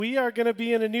We are going to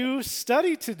be in a new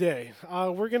study today.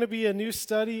 We're going to be a new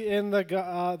study in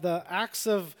the Acts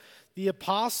of the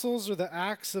Apostles, or the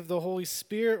Acts of the Holy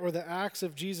Spirit, or the Acts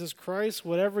of Jesus Christ,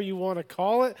 whatever you want to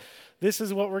call it. This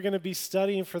is what we're going to be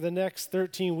studying for the next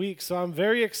 13 weeks. So I'm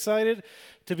very excited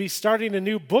to be starting a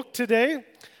new book today.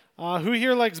 Who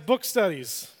here likes book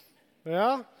studies?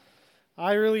 Yeah?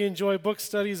 I really enjoy book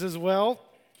studies as well.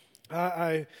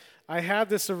 I had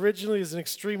this originally as an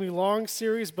extremely long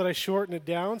series, but I shortened it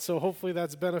down, so hopefully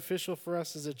that's beneficial for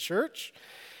us as a church.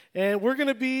 And we're going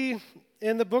to be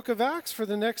in the book of Acts for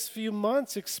the next few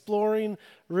months, exploring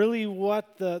really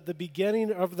what the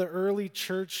beginning of the early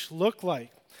church looked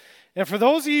like. And for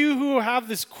those of you who have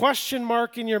this question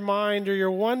mark in your mind, or you're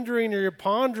wondering or you're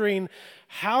pondering,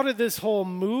 how did this whole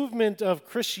movement of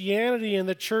Christianity in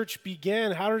the church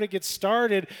begin? How did it get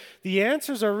started? The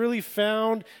answers are really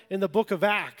found in the book of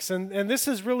Acts. And this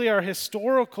is really our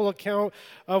historical account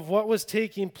of what was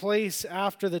taking place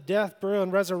after the death, burial,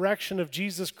 and resurrection of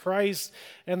Jesus Christ.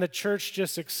 And the church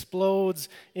just explodes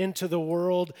into the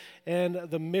world, and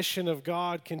the mission of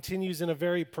God continues in a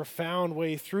very profound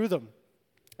way through them.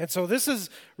 And so this is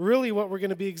really what we're going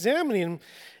to be examining.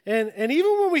 And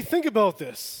even when we think about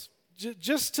this,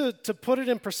 just to put it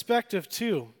in perspective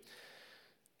too,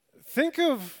 think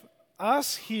of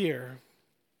us here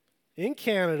in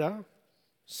Canada,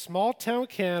 small town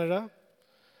Canada.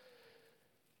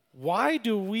 Why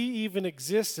do we even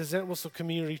exist as Entwistle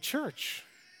Community Church?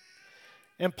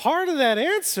 And part of that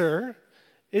answer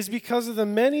is because of the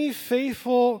many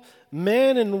faithful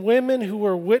men and women who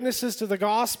were witnesses to the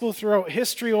gospel throughout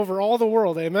history over all the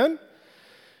world. Amen?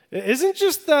 Isn't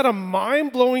just that a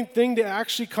mind-blowing thing to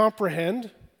actually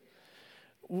comprehend?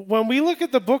 When we look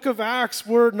at the book of Acts,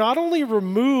 we're not only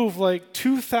removed like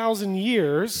 2,000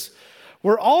 years,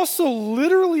 we're also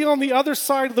literally on the other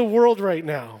side of the world right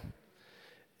now.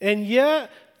 And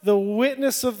yet, the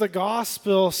witness of the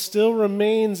gospel still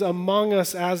remains among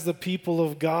us as the people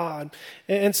of God.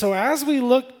 And so as we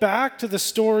look back to the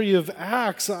story of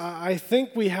Acts, I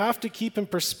think we have to keep in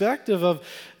perspective of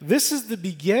this is the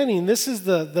beginning, this is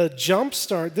the jump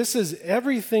start, this is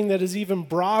everything that has even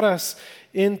brought us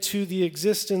into the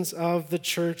existence of the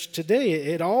church today.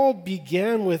 It all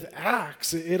began with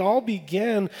Acts. It all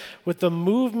began with the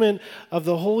movement of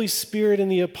the Holy Spirit and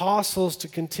the apostles to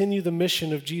continue the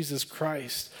mission of Jesus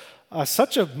Christ.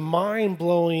 Such a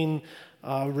mind-blowing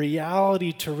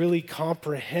reality to really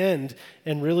comprehend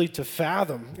and really to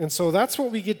fathom. And so that's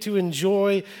what we get to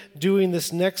enjoy doing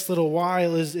this next little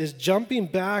while is jumping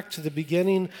back to the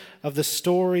beginning of the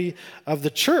story of the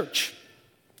church.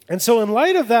 And so in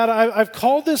light of that, I've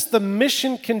called this the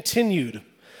Mission Continued.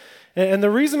 And the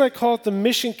reason I call it the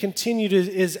Mission Continued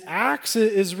is Acts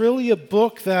is really a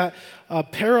book that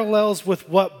parallels with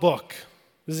what book?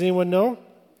 Does anyone know?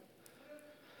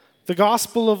 The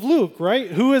Gospel of Luke,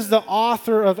 right? Who is the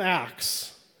author of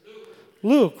Acts?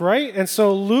 Luke, right? And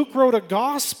so Luke wrote a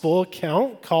gospel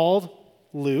account called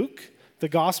Luke, the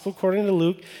Gospel according to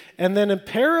Luke. And then in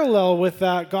parallel with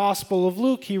that Gospel of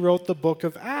Luke, he wrote the book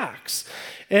of Acts.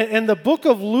 And the book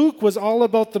of Luke was all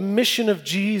about the mission of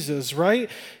Jesus, right?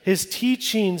 His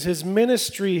teachings, his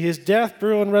ministry, his death,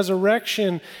 burial, and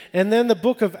resurrection. And then the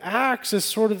book of Acts is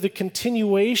sort of the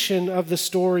continuation of the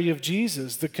story of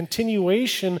Jesus, the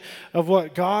continuation of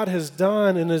what God has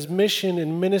done in his mission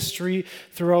and ministry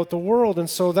throughout the world. And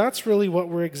so that's really what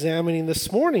we're examining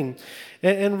this morning.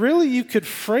 And really you could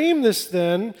frame this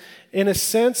then in a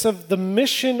sense of the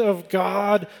mission of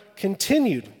God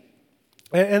continued.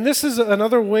 And this is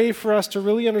another way for us to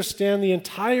really understand the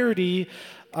entirety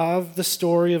of the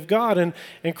story of God.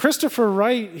 And Christopher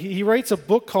Wright, he writes a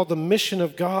book called The Mission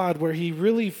of God, where he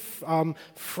really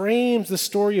frames the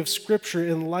story of Scripture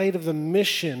in light of the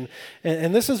mission.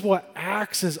 And this is what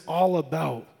Acts is all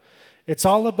about. It's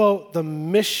all about the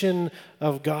mission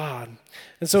of God.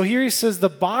 And so here he says, the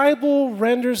Bible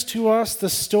renders to us the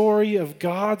story of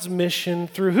God's mission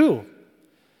through who?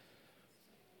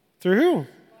 Through who?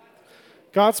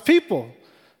 God's people.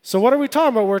 So what are we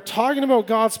talking about? We're talking about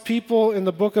God's people in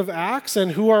the book of Acts,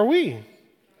 and who are we?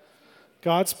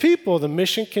 God's people. The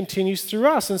mission continues through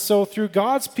us. And so through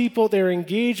God's people, their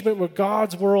engagement with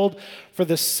God's world for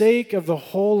the sake of the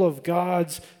whole of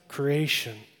God's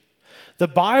creation. The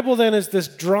Bible then is this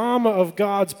drama of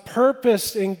God's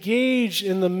purpose engaged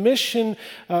in the mission,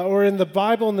 or in the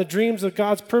Bible and the dreams of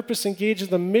God's purpose engaged in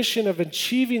the mission of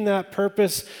achieving that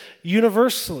purpose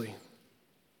universally.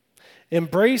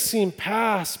 Embracing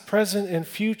past, present, and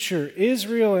future,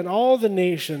 Israel and all the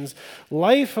nations,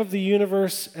 life of the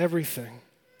universe, everything.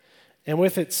 And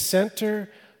with its center,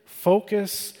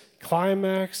 focus,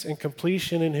 climax, and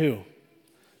completion in who?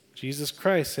 Jesus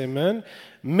Christ, amen?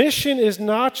 Mission is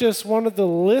not just one of the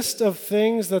list of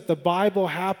things that the Bible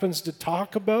happens to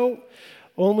talk about,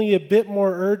 only a bit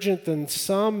more urgent than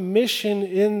some. Mission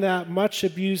in that much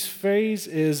abused phrase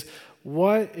is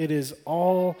what it is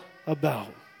all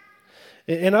about.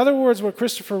 In other words, what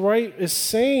Christopher Wright is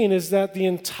saying is that the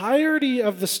entirety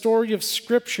of the story of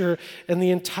Scripture and the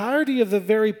entirety of the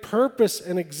very purpose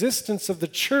and existence of the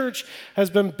church has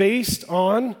been based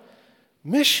on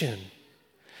mission.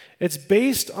 It's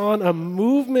based on a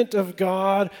movement of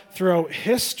God throughout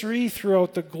history,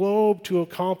 throughout the globe, to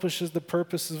accomplish the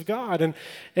purposes of God.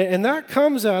 And that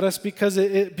comes at us because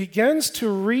it begins to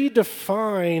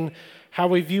redefine how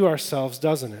we view ourselves,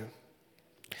 doesn't it?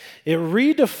 It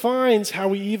redefines how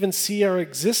we even see our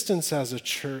existence as a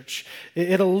church.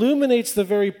 It illuminates the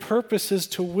very purposes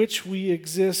to which we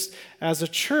exist as a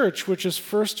church, which is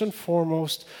first and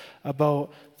foremost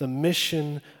about the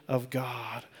mission of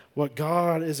God, what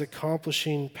God is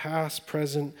accomplishing past,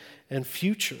 present, and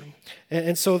future.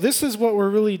 And so this is what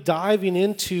we're really diving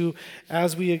into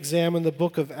as we examine the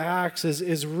book of Acts,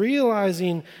 is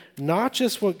realizing not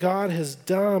just what God has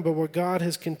done, but what God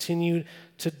has continued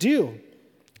to do.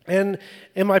 And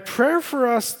my prayer for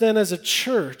us then as a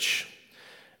church,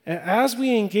 as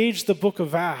we engage the book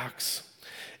of Acts,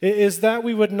 is that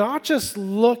we would not just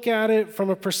look at it from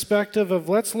a perspective of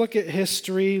let's look at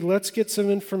history, let's get some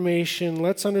information,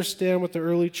 let's understand what the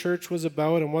early church was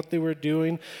about and what they were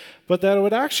doing, but that it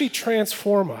would actually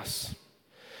transform us.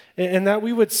 And that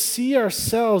we would see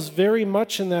ourselves very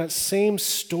much in that same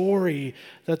story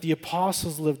that the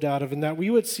apostles lived out of, and that we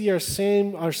would see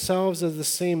ourselves as the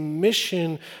same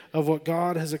mission of what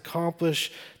God has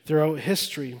accomplished throughout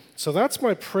history. So that's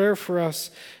my prayer for us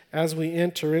as we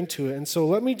enter into it. And so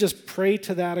let me just pray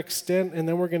to that extent, and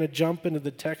then we're going to jump into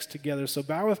the text together. So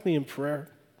bow with me in prayer.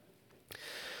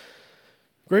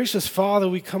 Gracious Father,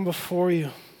 we come before you.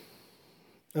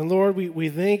 And Lord, we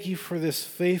thank you for this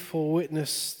faithful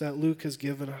witness that Luke has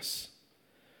given us.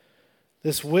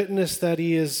 This witness that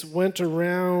he has went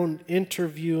around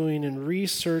interviewing and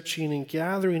researching and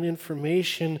gathering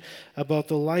information about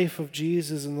the life of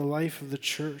Jesus and the life of the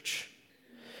church.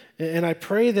 And I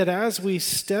pray that as we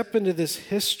step into this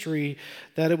history,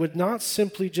 that it would not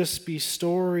simply just be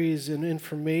stories and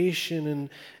information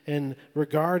and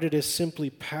regarded as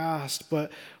simply past,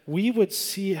 but we would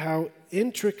see how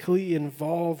intricately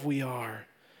involved we are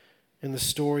in the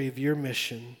story of your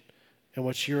mission and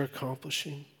what you're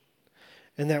accomplishing.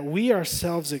 And that we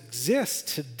ourselves exist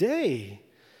today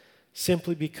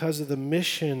simply because of the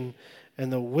mission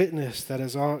and the witness that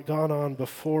has gone on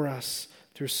before us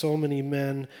through so many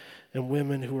men and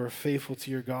women who are faithful to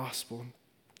your gospel.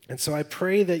 And so I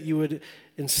pray that you would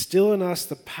instill in us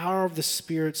the power of the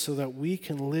Spirit so that we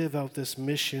can live out this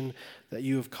mission that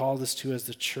you have called us to as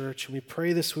the church. And we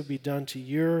pray this would be done to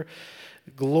your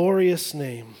glorious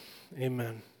name.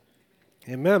 Amen.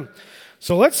 Amen.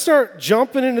 So let's start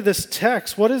jumping into this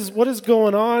text. What is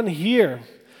going on here?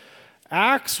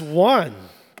 Acts 1.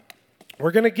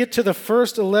 We're going to get to the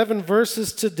first 11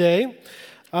 verses today.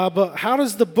 But how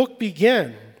does the book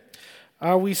begin?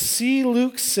 We see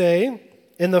Luke say,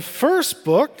 in the first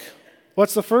book,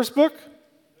 what's the first book?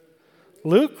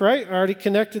 Luke, right? I already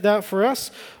connected that for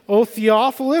us. O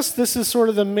Theophilus, this is sort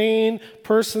of the main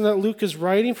person that Luke is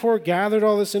writing for, gathered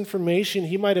all this information.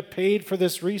 He might have paid for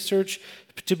this research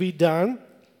to be done.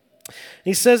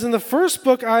 He says, in the first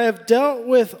book, I have dealt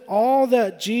with all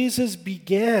that Jesus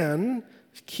began,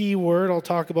 key word I'll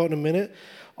talk about in a minute,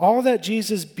 all that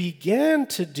Jesus began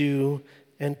to do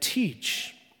and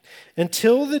teach,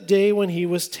 until the day when he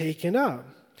was taken up,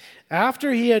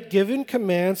 after he had given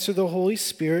commands through the Holy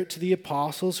Spirit to the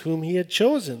apostles whom he had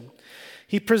chosen.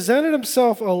 He presented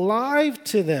himself alive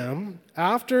to them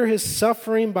after his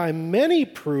suffering by many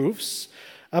proofs,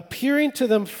 appearing to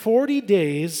them 40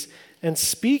 days and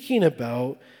speaking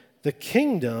about the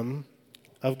kingdom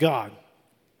of God.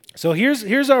 So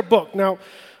here's our book. Now,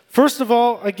 first of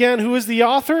all, again, who is the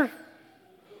author?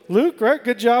 Luke, right?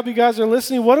 Good job, you guys are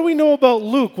listening. What do we know about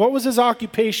Luke? What was his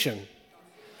occupation?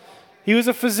 He was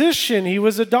a physician. He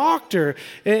was a doctor.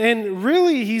 And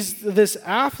really, he's this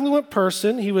affluent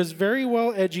person. He was very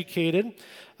well educated.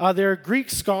 There are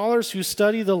Greek scholars who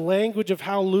study the language of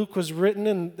how Luke was written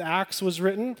and Acts was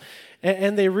written.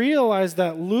 And they realize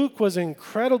that Luke was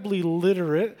incredibly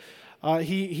literate.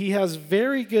 He has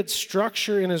very good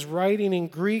structure in his writing in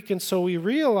Greek. And so we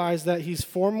realize that he's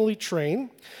formally trained.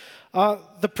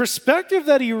 The perspective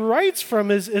that he writes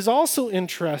from is also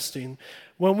interesting.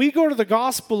 When we go to the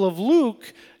Gospel of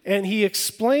Luke and he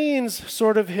explains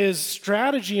sort of his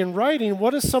strategy in writing,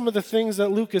 what are some of the things that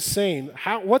Luke is saying?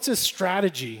 What's his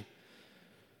strategy?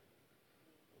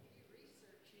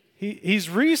 He's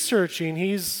researching.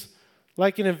 He's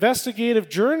like an investigative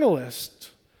journalist.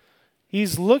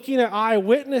 He's looking at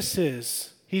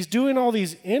eyewitnesses. He's doing all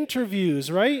these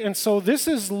interviews, right? And so this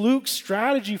is Luke's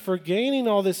strategy for gaining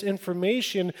all this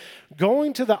information,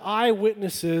 going to the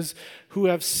eyewitnesses who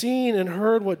have seen and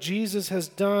heard what Jesus has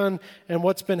done and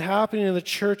what's been happening in the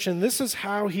church. And this is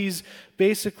how he's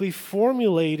basically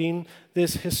formulating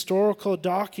this historical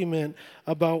document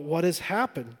about what has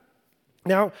happened.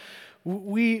 Now,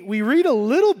 we read a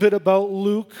little bit about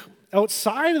Luke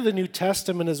outside of the New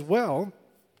Testament as well.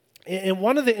 In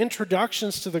one of the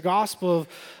introductions to the Gospel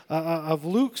of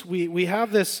Luke, we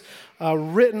have this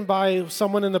written by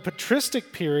someone in the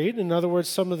patristic period. In other words,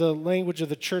 some of the language of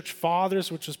the church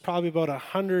fathers, which was probably about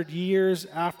 100 years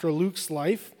after Luke's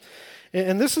life.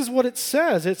 And this is what it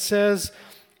says. It says,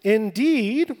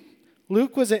 "Indeed,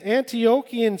 Luke was an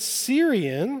Antiochian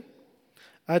Syrian,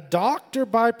 a doctor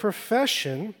by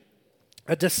profession,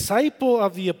 a disciple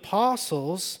of the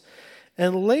apostles,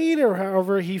 and later,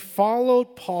 however, he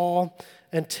followed Paul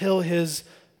until his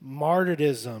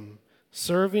martyrdom,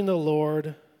 serving the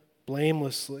Lord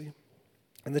blamelessly."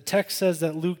 And the text says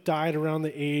that Luke died around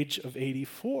the age of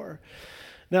 84.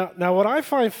 Now what I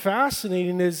find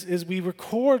fascinating is we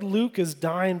record Luke as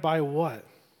dying by what?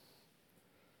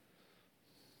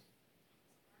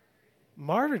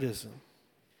 Martyrdom.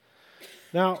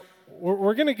 Now,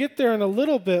 we're going to get there in a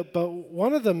little bit, but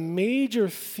one of the major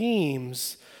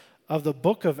themes of the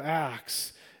book of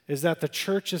Acts is that the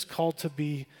church is called to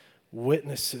be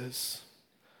witnesses.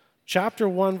 Chapter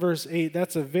 1, verse 8,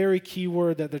 that's a very key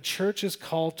word, that the church is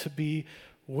called to be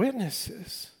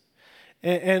witnesses.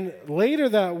 And later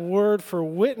that word for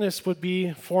witness would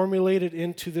be formulated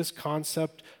into this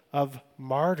concept of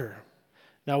martyr.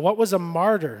 Now, what was a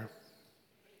martyr?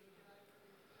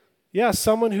 Yeah,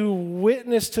 someone who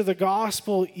witnessed to the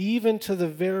gospel even to the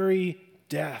very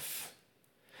death.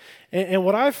 And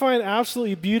what I find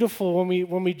absolutely beautiful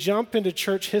when we jump into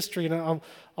church history, and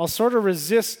I'll sort of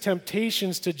resist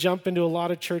temptations to jump into a lot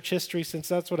of church history since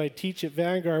that's what I teach at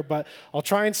Vanguard, but I'll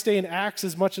try and stay in Acts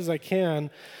as much as I can.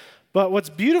 But what's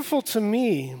beautiful to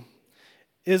me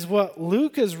is what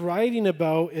Luke is writing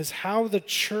about is how the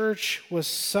church was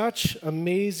such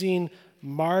amazing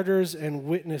martyrs and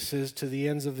witnesses to the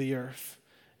ends of the earth.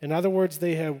 In other words,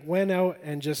 they have went out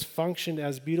and just functioned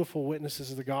as beautiful witnesses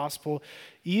of the gospel,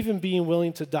 even being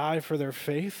willing to die for their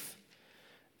faith.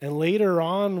 And later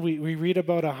on, we read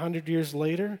about 100 years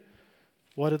later,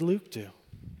 what did Luke do?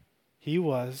 He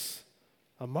was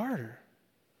a martyr.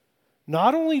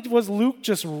 Not only was Luke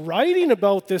just writing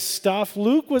about this stuff,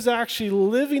 Luke was actually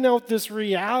living out this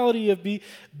reality of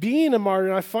being a martyr.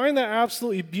 And I find that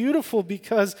absolutely beautiful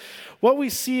because what we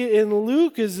see in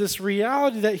Luke is this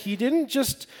reality that he didn't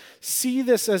just see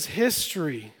this as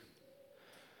history.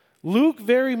 Luke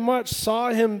very much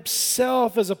saw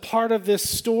himself as a part of this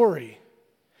story.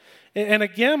 And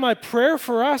again, my prayer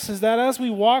for us is that as we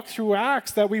walk through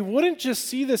Acts, that we wouldn't just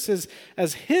see this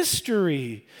as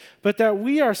history, but that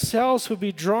we ourselves would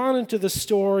be drawn into the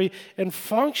story and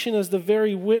function as the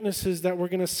very witnesses that we're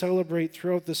going to celebrate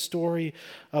throughout the story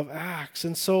of Acts.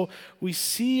 And so we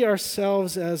see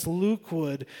ourselves as Luke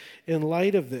would in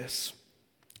light of this.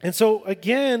 And so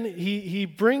again, he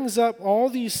brings up all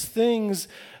these things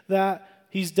that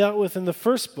he's dealt with in the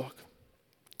first book.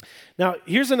 Now,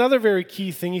 here's another very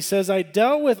key thing. He says, I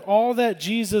dealt with all that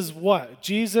Jesus what?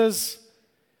 Jesus,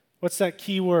 what's that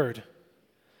key word?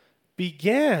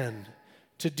 Began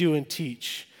to do and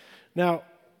teach. Now,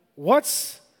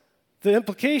 what's the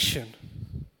implication?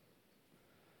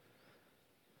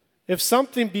 If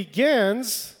something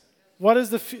begins, what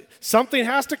is something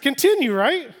has to continue,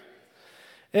 right?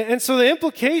 And so the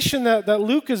implication that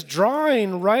Luke is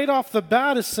drawing right off the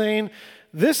bat is saying,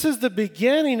 this is the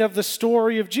beginning of the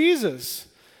story of Jesus.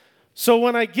 So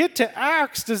when I get to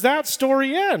Acts, does that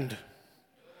story end?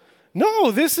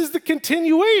 No, this is the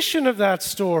continuation of that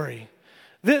story.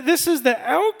 This is the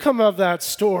outcome of that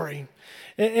story.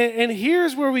 And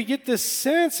here's where we get this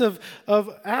sense of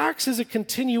Acts as a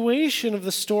continuation of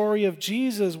the story of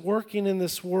Jesus working in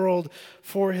this world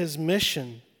for his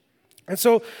mission. And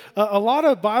so a lot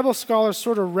of Bible scholars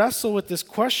sort of wrestle with this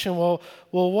question, well,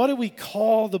 what do we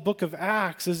call the book of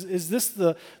Acts? Is this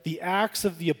the Acts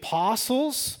of the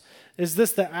Apostles? Is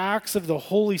this the Acts of the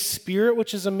Holy Spirit,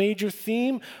 which is a major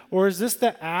theme? Or is this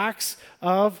the Acts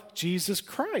of Jesus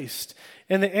Christ?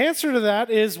 And the answer to that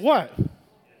is what?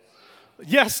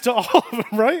 Yes to all of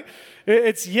them, right?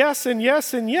 It's yes and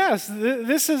yes and yes.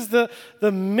 This is the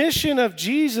mission of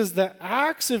Jesus, the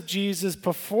acts of Jesus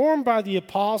performed by the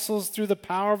apostles through the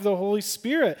power of the Holy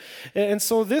Spirit. And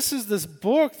so this is this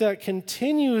book that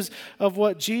continues of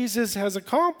what Jesus has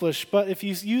accomplished. But if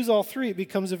you use all three, it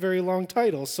becomes a very long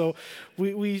title. So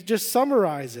we just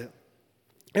summarize it.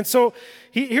 And so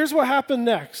here's what happened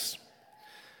next.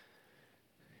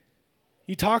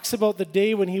 He talks about the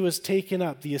day when he was taken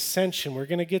up, the ascension. We're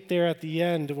going to get there at the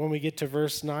end when we get to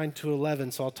verse 9 to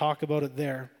 11, so I'll talk about it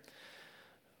there.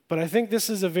 But I think this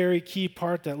is a very key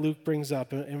part that Luke brings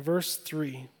up. In verse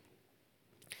 3,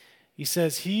 he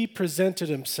says, he presented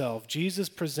himself, Jesus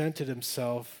presented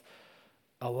himself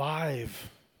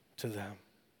alive to them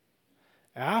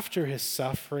after his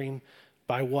suffering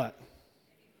by what?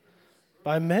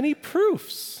 By many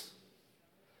proofs.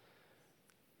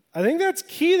 I think that's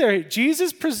key there.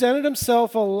 Jesus presented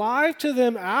himself alive to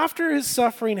them after his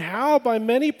suffering. How? By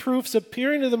many proofs,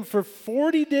 appearing to them for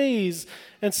 40 days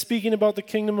and speaking about the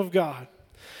kingdom of God.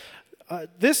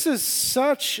 This is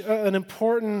such an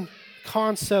important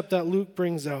concept that Luke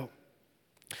brings out.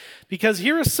 Because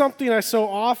here is something I so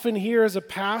often hear as a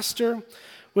pastor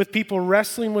with people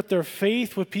wrestling with their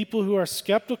faith, with people who are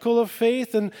skeptical of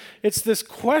faith. And it's this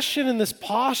question and this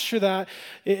posture that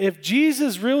if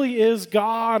Jesus really is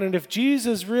God, and if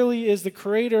Jesus really is the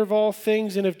creator of all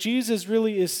things, and if Jesus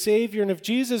really is Savior, and if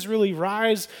Jesus really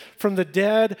rise from the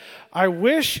dead, I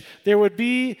wish there would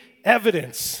be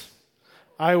evidence.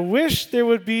 I wish there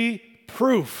would be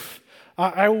proof.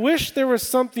 I wish there was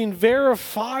something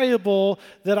verifiable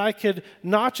that I could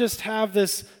not just have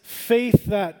this faith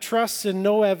that trusts in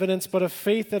no evidence, but a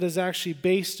faith that is actually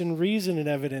based in reason and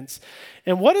evidence.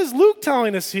 And what is Luke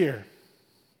telling us here?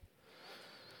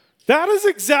 That is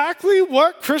exactly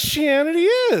what Christianity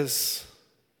is.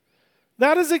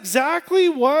 That is exactly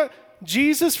what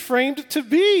Jesus framed it to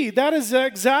be. That is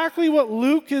exactly what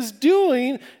Luke is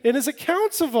doing in his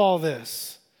accounts of all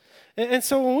this. And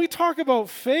so when we talk about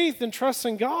faith and trust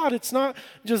in God, it's not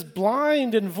just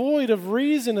blind and void of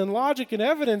reason and logic and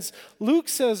evidence. Luke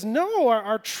says, no,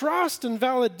 our trust and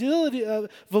validity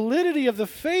of the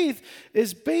faith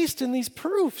is based in these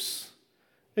proofs.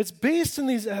 It's based in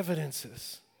these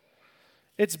evidences.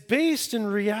 It's based in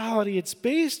reality. It's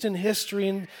based in history.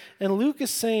 And Luke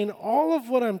is saying all of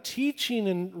what I'm teaching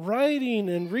and writing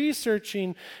and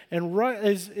researching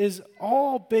is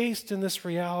all based in this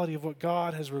reality of what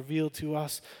God has revealed to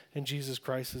us in Jesus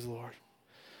Christ as Lord.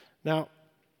 Now,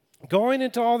 going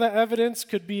into all that evidence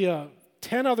could be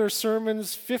 10 other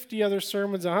sermons, 50 other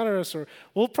sermons, 100 other sermons.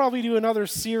 We'll probably do another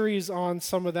series on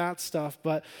some of that stuff.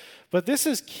 But this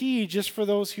is key just for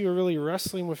those who are really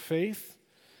wrestling with faith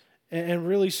and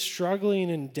really struggling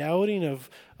and doubting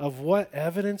of what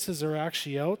evidences are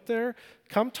actually out there.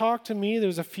 Come talk to me.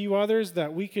 There's a few others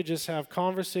that we could just have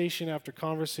conversation after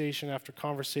conversation after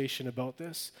conversation about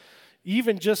this,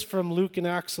 even just from Luke and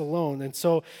Acts alone. And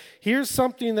so here's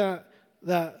something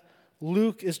that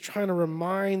Luke is trying to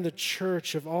remind the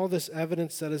church of all this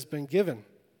evidence that has been given.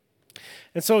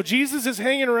 And so Jesus is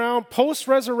hanging around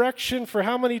post-resurrection for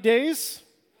how many days?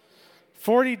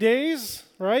 40 days,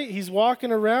 right? He's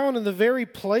walking around in the very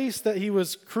place that he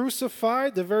was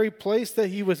crucified, the very place that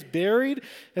he was buried.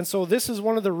 And so this is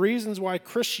one of the reasons why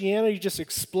Christianity just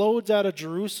explodes out of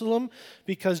Jerusalem,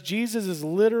 because Jesus is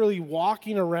literally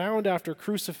walking around after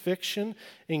crucifixion,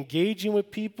 engaging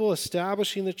with people,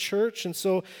 establishing the church. And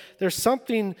so there's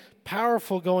something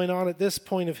powerful going on at this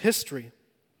point of history.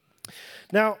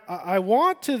 Now, I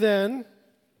want to then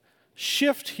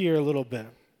shift here a little bit,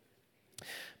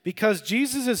 because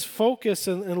Jesus' focus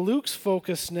and Luke's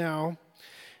focus now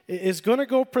is going to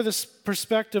go for this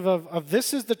perspective of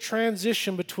this is the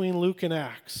transition between Luke and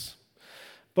Acts.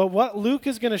 But what Luke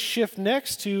is going to shift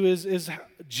next to is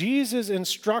Jesus'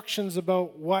 instructions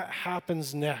about what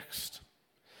happens next.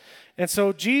 And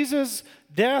so Jesus'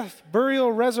 death,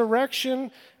 burial,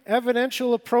 resurrection,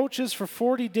 evidential approaches for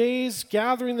 40 days,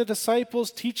 gathering the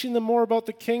disciples, teaching them more about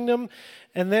the kingdom,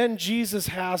 and then Jesus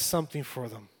has something for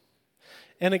them.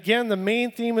 And again, the main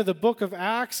theme of the book of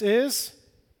Acts is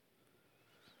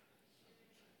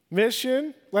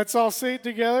mission. Let's all say it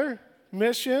together.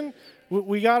 Mission.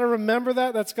 We got to remember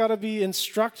that. That's got to be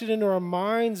instructed into our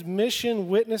minds. Mission,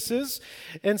 witnesses.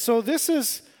 And so this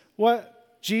is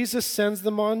what Jesus sends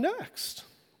them on next.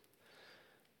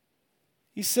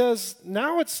 He says,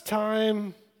 now it's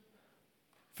time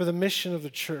for the mission of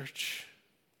the church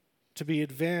to be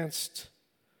advanced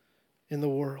in the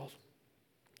world.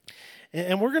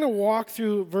 And we're going to walk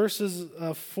through verses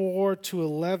 4 to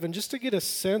 11 just to get a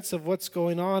sense of what's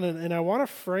going on. And I want to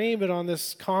frame it on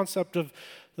this concept of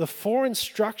the 4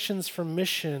 instructions for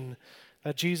mission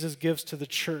that Jesus gives to the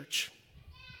church.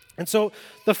 And so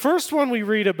the first one we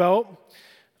read about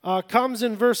comes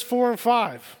in verse 4 and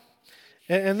 5.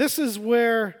 And this is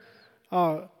where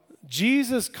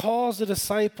Jesus calls the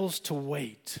disciples to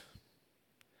wait.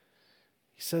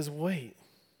 He says, wait.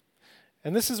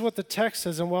 And this is what the text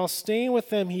says. And while staying with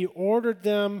them, he ordered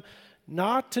them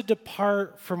not to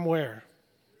depart from where?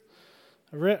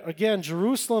 Again,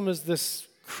 Jerusalem is this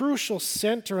crucial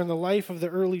center in the life of the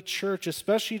early church,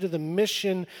 especially to the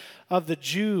mission of the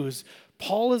Jews.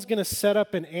 Paul is going to set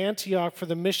up in Antioch for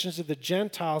the missions of the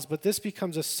Gentiles, but this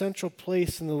becomes a central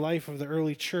place in the life of the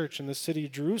early church in the city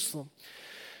of Jerusalem.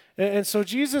 And so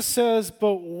Jesus says,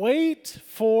 but wait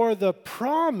for the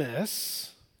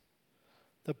promise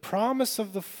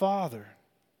of the Father,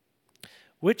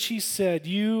 which he said,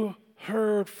 you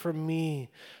heard from me.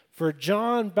 For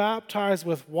John baptized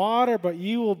with water, but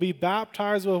you will be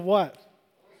baptized with what?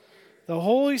 The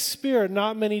Holy Spirit,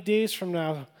 not many days from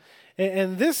now.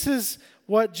 And this is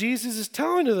what Jesus is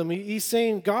telling to them. He's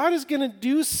saying God is going to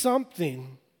do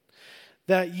something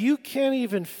that you can't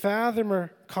even fathom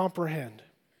or comprehend.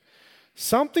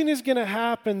 Something is going to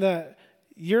happen that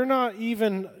you're not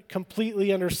even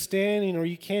completely understanding or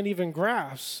you can't even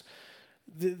grasp.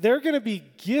 They're going to be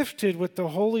gifted with the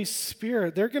Holy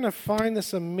Spirit. They're going to find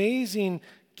this amazing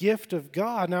gift of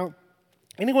God. Now,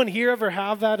 anyone here ever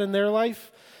have that in their life?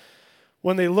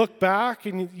 When they look back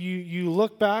and you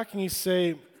look back and you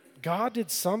say, God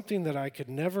did something that I could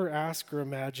never ask or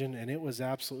imagine, and it was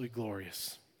absolutely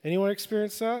glorious. Anyone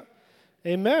experience that?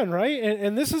 Amen, right?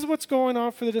 And this is what's going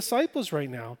on for the disciples right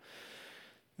now.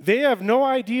 They have no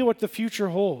idea what the future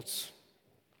holds.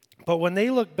 But when they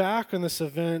look back on this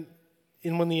event,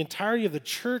 and when the entirety of the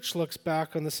church looks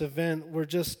back on this event, we're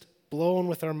just blown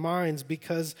with our minds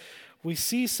because we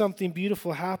see something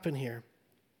beautiful happen here.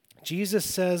 Jesus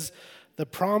says the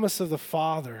promise of the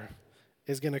Father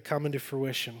is going to come into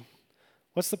fruition.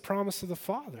 What's the promise of the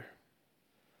Father?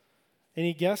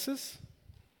 Any guesses?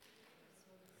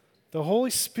 The Holy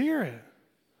Spirit.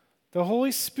 The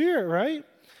Holy Spirit, right?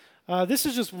 This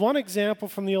is just one example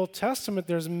from the Old Testament.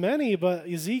 There's many, but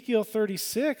Ezekiel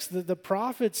 36, the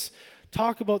prophets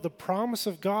talk about the promise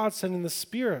of God sending the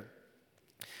Spirit.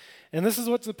 And this is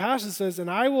what the passage says, and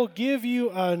I will give you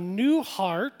a new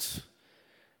heart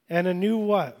and a new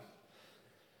what?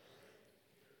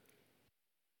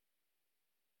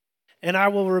 And I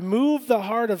will remove the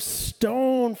heart of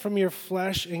stone from your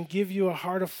flesh and give you a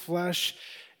heart of flesh,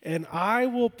 and I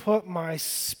will put my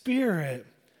Spirit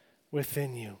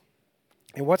within you.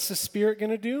 And what's the Spirit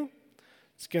going to do?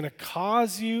 It's going to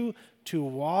cause you to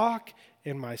walk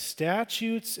in my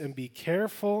statutes and be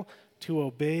careful to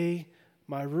obey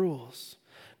my rules.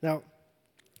 Now,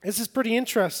 this is pretty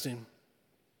interesting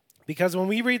because when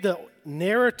we read the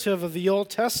narrative of the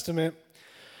Old Testament,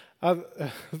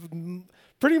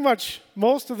 pretty much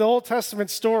most of the Old Testament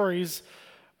stories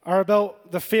are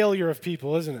about the failure of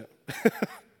people, isn't it?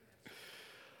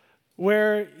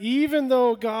 Where even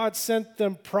though God sent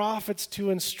them prophets to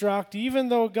instruct, even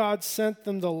though God sent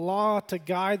them the law to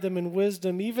guide them in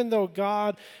wisdom, even though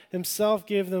God himself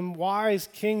gave them wise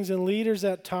kings and leaders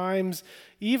at times,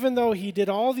 even though he did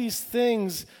all these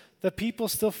things, the people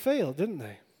still failed, didn't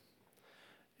they?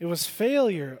 It was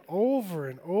failure over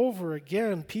and over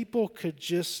again. People could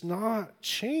just not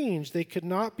change. They could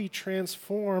not be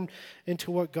transformed into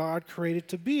what God created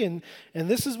to be. And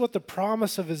this is what the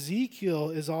promise of Ezekiel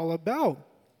is all about.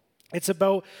 It's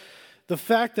about the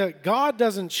fact that God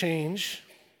doesn't change,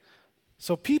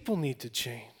 so people need to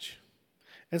change.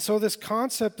 And so this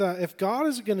concept that if God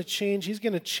is going to change, he's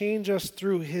going to change us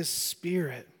through his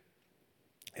Spirit.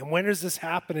 And when does this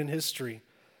happen in history?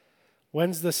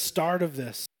 When's the start of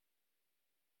this?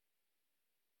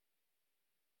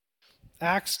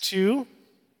 Acts 2,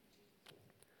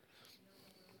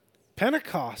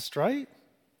 Pentecost, right?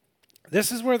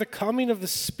 This is where the coming of the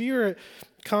Spirit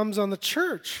comes on the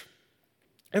church.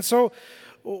 And so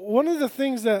one of the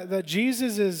things that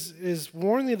Jesus is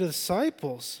warning the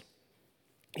disciples,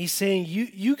 he's saying,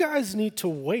 you guys need to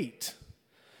wait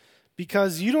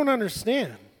because you don't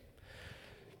understand.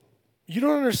 You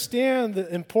don't understand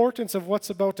the importance of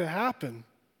what's about to happen.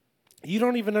 You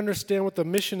don't even understand what the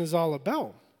mission is all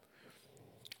about.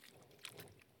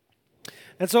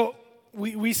 And so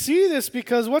we see this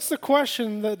because what's the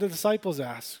question that the disciples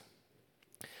ask?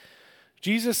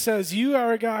 Jesus says, you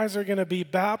guys are going to be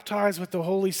baptized with the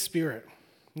Holy Spirit.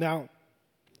 Now,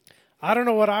 I don't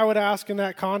know what I would ask in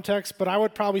that context, but I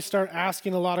would probably start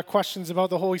asking a lot of questions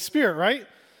about the Holy Spirit, right?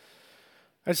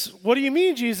 What do you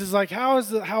mean, Jesus? Like, how is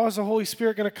the Holy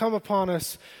Spirit going to come upon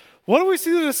us? What do we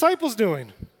see the disciples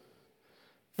doing?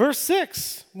 Verse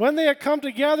 6, when they had come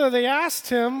together, they asked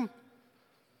him,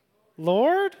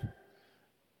 Lord,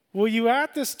 will you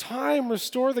at this time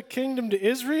restore the kingdom to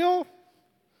Israel?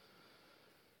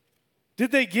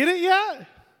 Did they get it yet?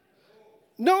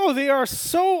 No, they are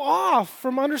so off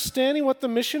from understanding what the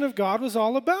mission of God was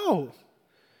all about.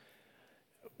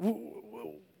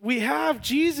 We have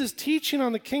Jesus teaching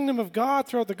on the kingdom of God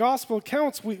throughout the gospel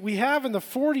accounts. We have in the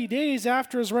 40 days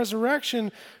after his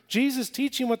resurrection, Jesus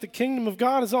teaching what the kingdom of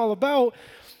God is all about.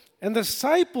 And the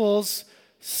disciples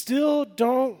still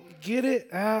don't get it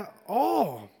at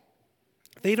all.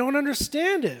 They don't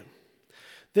understand it.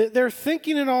 They're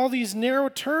thinking in all these narrow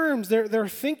terms. They're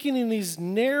thinking in these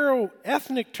narrow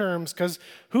ethnic terms, because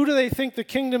who do they think the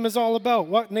kingdom is all about?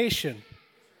 What nation?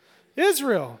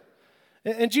 Israel.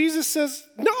 And Jesus says,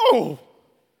 no.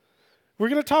 We're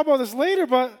going to talk about this later,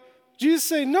 but Jesus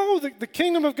says, no, the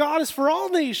kingdom of God is for all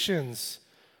nations,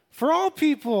 for all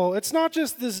people. It's not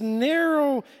just this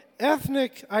narrow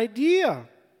ethnic idea.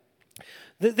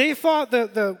 They thought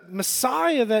that the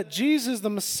Messiah, that Jesus,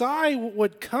 the Messiah,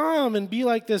 would come and be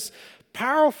like this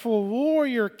powerful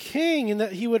warrior king, and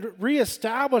that he would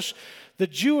reestablish the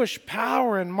Jewish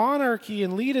power and monarchy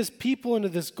and lead his people into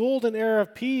this golden era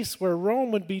of peace where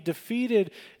Rome would be defeated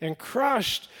and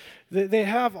crushed. They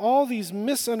have all these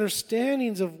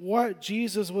misunderstandings of what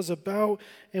Jesus was about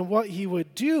and what he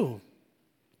would do.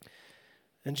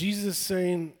 And Jesus is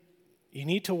saying, you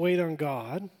need to wait on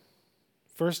God.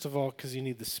 First of all, because you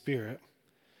need the Spirit.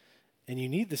 And you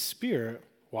need the Spirit.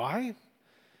 Why?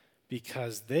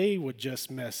 Because they would just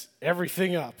mess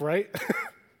everything up, right?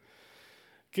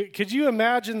 Could you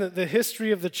imagine the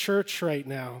history of the church right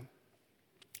now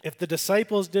if the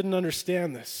disciples didn't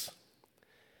understand this?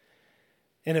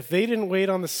 And if they didn't wait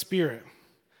on the Spirit,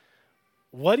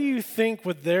 what do you think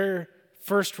would their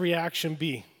first reaction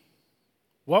be?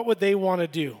 What would they want to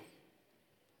do?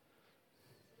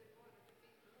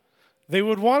 They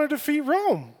would want to defeat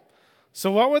Rome.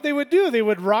 So what they would do? They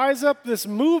would rise up this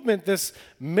movement, this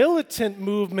militant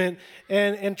movement,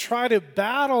 and try to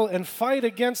battle and fight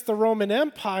against the Roman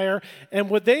Empire. And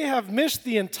would they have missed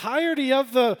the entirety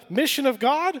of the mission of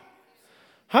God?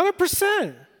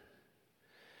 100%.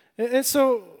 And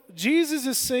so Jesus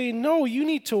is saying, no, you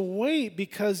need to wait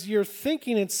because you're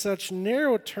thinking in such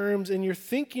narrow terms and you're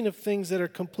thinking of things that are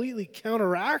completely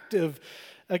counteractive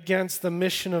against the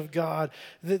mission of God.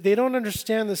 They don't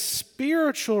understand the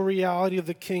spiritual reality of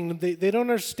the kingdom. They don't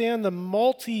understand the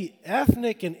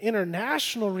multi-ethnic and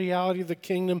international reality of the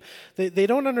kingdom. They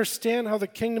don't understand how the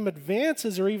kingdom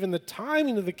advances or even the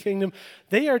timing of the kingdom.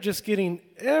 They are just getting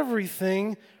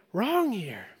everything wrong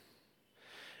here.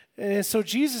 And so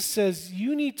Jesus says,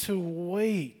 you need to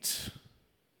wait.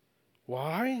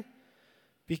 Why?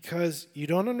 Because you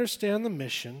don't understand the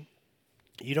mission.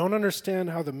 You don't understand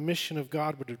how the mission of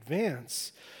God would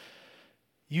advance.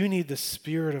 You need the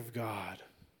Spirit of God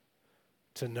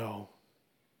to know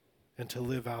and to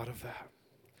live out of that.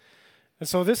 And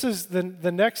so this is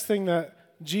the next thing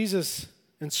that Jesus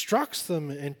instructs them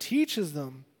and teaches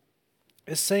them,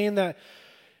 is saying that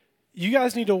you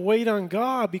guys need to wait on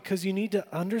God because you need to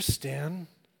understand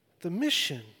the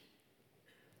mission.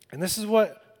 And this is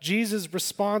what Jesus'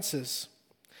 response is.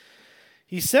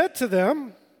 He said to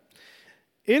them,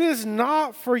 it is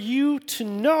not for you to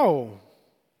know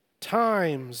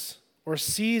times or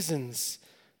seasons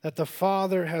that the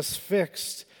Father has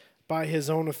fixed by his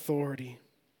own authority.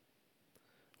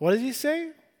 What does he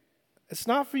say? It's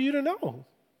not for you to know.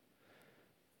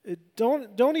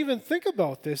 Don't even think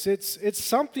about this. It's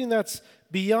something that's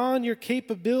beyond your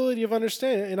capability of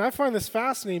understanding. And I find this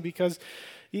fascinating because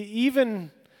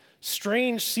even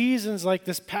strange seasons like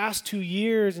this past 2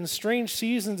 years and strange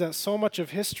seasons that so much of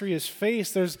history has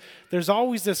faced, there's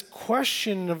always this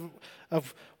question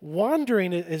of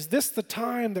wondering, is this the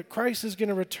time that Christ is going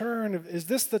to return? Is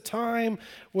this the time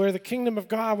where the kingdom of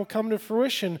God will come to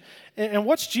fruition? And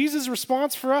what's Jesus'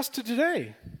 response for us to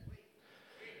today?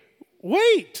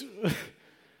 Wait.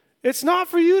 It's not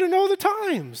for you to know the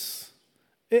times.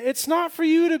 It's not for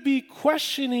you to be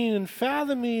questioning and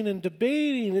fathoming and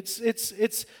debating.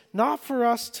 It's not for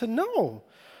us to know.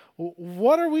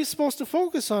 What are we supposed to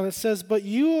focus on? It says, but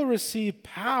you will receive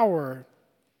power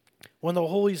when the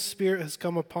Holy Spirit has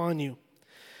come upon you.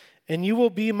 And you will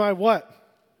be my what?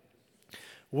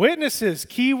 Witnesses.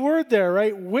 Key word there,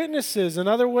 right? Witnesses.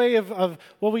 Another way of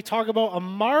what we talk about, a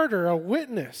martyr, a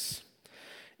witness.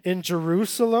 In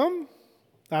Jerusalem,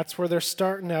 that's where they're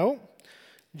starting out.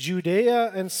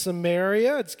 Judea and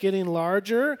Samaria, it's getting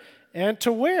larger. And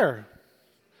to where?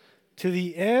 To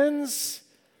the ends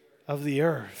of the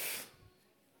earth.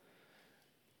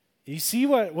 You see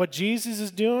what Jesus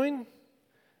is doing?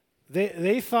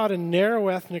 They thought in narrow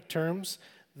ethnic terms.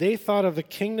 They thought of the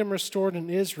kingdom restored in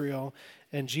Israel.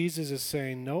 And Jesus is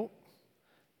saying, nope,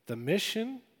 the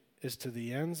mission is to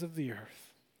the ends of the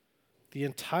earth, the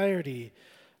entirety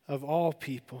of all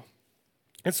people.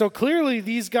 And so clearly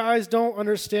these guys don't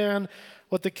understand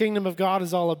what the kingdom of God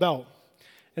is all about.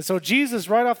 And so Jesus,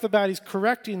 right off the bat, he's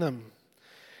correcting them.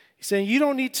 He's saying, you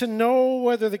don't need to know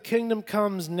whether the kingdom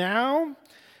comes now,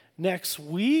 next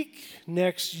week,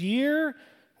 next year,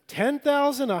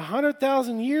 10,000,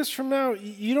 100,000 years from now.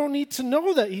 You don't need to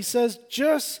know that. He says,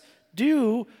 just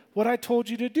do what I told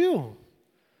you to do.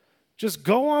 Just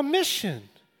go on mission.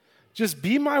 Just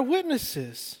be my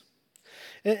witnesses.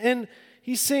 And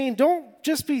he's saying, don't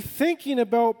just be thinking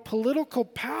about political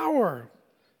power.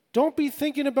 Don't be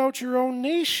thinking about your own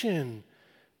nation.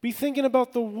 Be thinking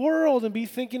about the world and be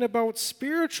thinking about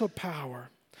spiritual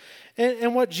power.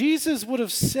 And what Jesus would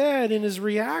have said in his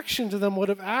reaction to them would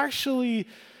have actually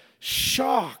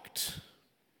shocked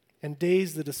and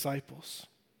dazed the disciples.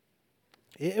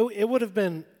 It would have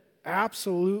been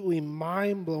absolutely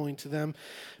mind-blowing to them,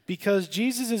 because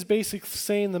Jesus is basically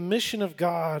saying the mission of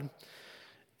God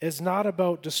is not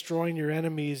about destroying your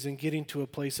enemies and getting to a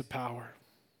place of power.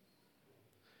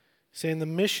 Saying the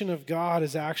mission of God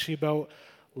is actually about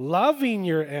loving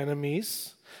your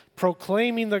enemies,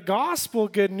 proclaiming the gospel,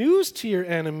 good news to your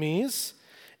enemies,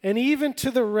 and even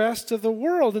to the rest of the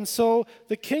world. And so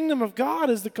the kingdom of God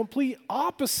is the complete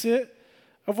opposite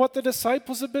of what the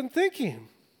disciples have been thinking.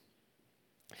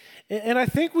 And I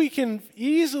think we can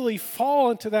easily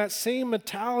fall into that same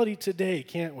mentality today,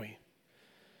 can't we?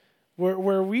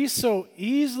 Where we so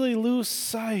easily lose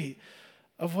sight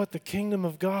of what the kingdom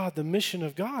of God, the mission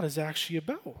of God, is actually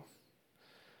about.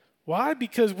 Why?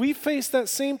 Because we face that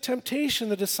same temptation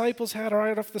the disciples had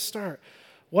right off the start.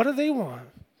 What do they want?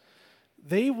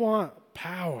 They want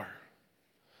power.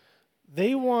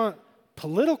 They want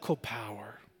political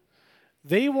power.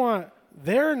 They want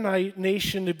their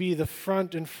nation to be the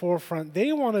front and forefront.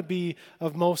 They want to be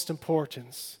of most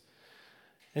importance.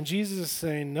 And Jesus is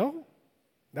saying, no,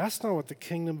 that's not what the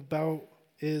kingdom about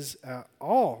is at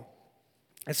all.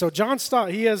 And so John Stott,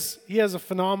 he has a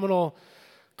phenomenal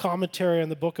commentary on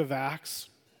the book of Acts.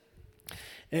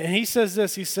 And he says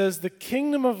this, he says, the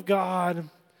kingdom of God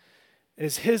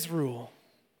is his rule,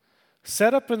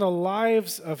 set up in the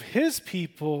lives of his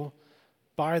people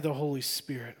by the Holy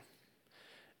Spirit.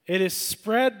 It is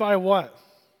spread by what?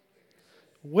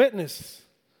 Witnesses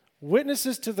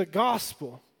to the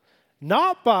gospel,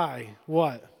 not by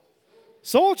what?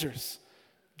 Soldiers.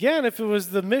 Again, if it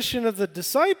was the mission of the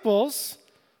disciples,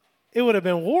 it would have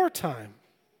been wartime.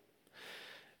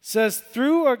 It says,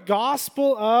 through a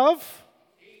gospel of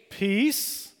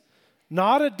peace,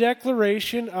 not a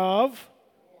declaration of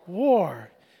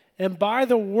war, and by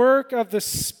the work of the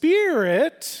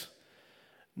Spirit,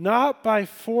 not by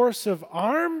force of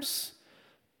arms,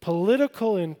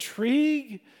 political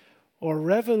intrigue, or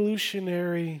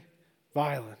revolutionary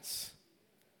violence.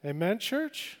 Amen,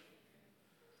 church?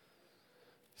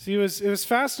 See, it was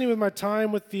fascinating with my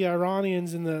time with the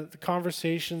Iranians and the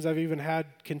conversations I've even had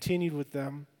continued with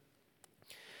them,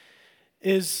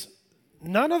 is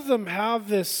none of them have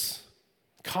this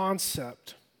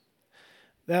concept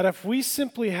that if we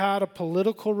simply had a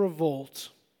political revolt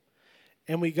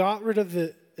and we got rid of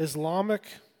the Islamic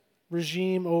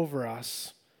regime over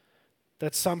us,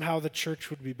 that somehow the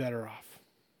church would be better off.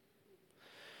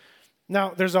 Now,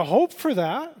 there's a hope for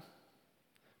that,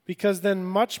 because then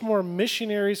much more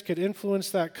missionaries could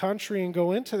influence that country and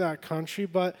go into that country,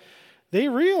 but they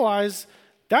realize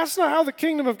that's not how the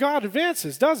kingdom of God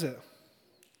advances, does it?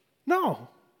 No.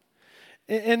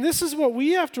 And this is what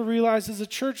we have to realize as a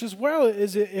church as well,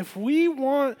 is if we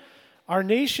want our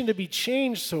nation to be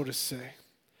changed, so to say,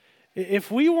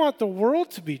 if we want the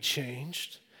world to be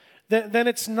changed, then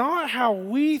it's not how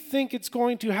we think it's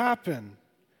going to happen.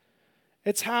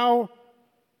 It's how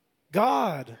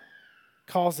God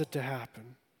calls it to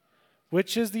happen,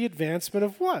 which is the advancement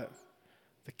of what?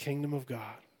 The kingdom of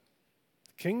God.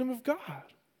 The kingdom of God.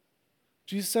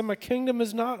 Jesus said, my kingdom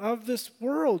is not of this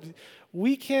world.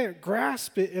 We can't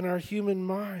grasp it in our human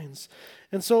minds.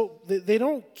 And so they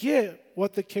don't get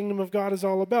what the kingdom of God is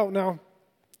all about. Now,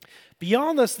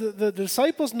 beyond this, the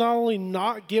disciples not only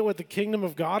not get what the kingdom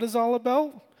of God is all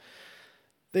about,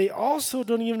 they also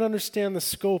don't even understand the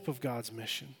scope of God's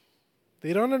mission.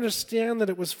 They don't understand that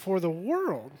it was for the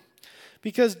world.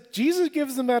 Because Jesus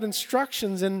gives them that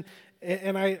instructions, and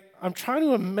I'm trying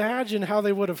to imagine how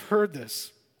they would have heard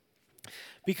this.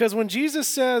 Because when Jesus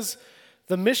says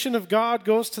the mission of God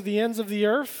goes to the ends of the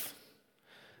earth,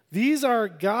 these are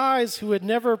guys who had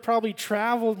never probably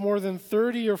traveled more than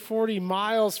 30 or 40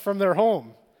 miles from their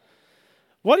home.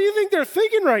 What do you think they're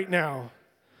thinking right now?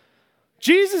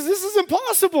 Jesus, this is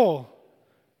impossible.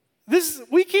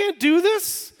 We can't do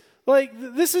this. Like,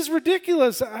 this is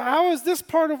ridiculous. How is this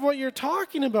part of what you're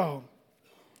talking about?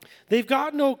 They've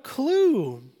got no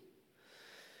clue.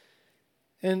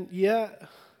 And yet,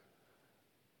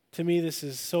 to me, this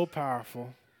is so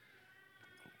powerful.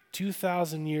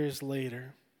 2,000 years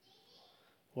later,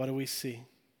 what do we see?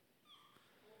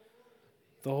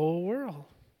 The whole world.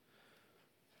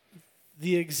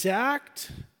 The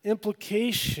exact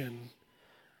implication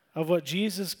of what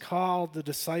Jesus called the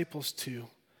disciples to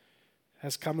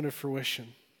has come into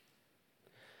fruition.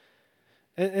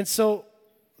 And so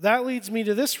that leads me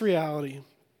to this reality.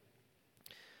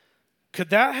 Could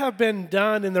that have been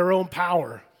done in their own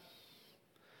power?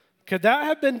 Could that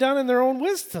have been done in their own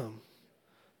wisdom?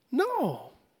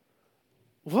 No.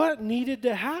 What needed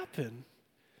to happen?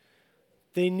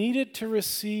 They needed to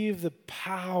receive the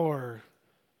power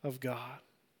of God.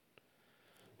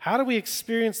 How do we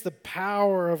experience the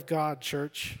power of God,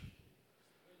 church?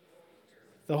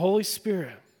 The Holy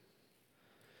Spirit.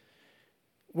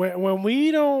 When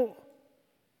we don't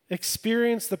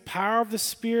experience the power of the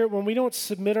Spirit, when we don't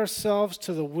submit ourselves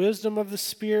to the wisdom of the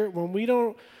Spirit, when we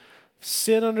don't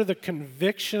sit under the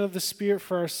conviction of the Spirit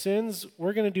for our sins,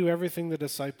 we're going to do everything the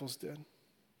disciples did.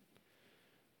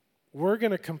 We're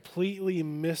going to completely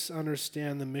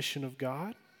misunderstand the mission of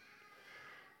God.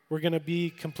 We're going to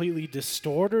be completely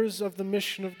distorters of the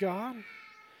mission of God.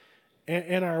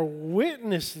 And our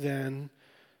witness then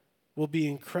will be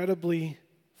incredibly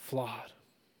flawed.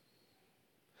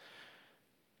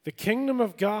 The kingdom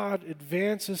of God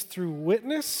advances through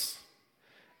witness.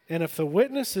 And if the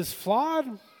witness is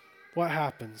flawed, what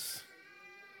happens?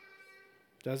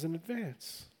 Doesn't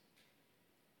advance.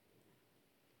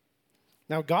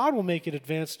 Now, God will make it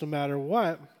advance no matter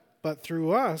what, but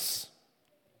through us,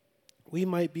 we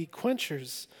might be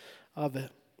quenchers of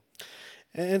it.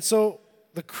 And so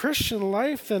the Christian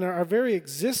life, then, our very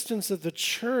existence of the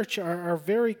church, our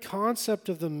very concept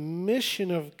of the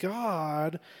mission of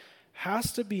God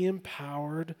has to be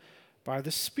empowered by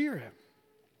the Spirit.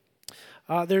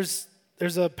 There's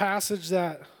a passage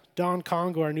that Don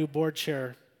Congo, our new board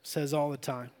chair, says all the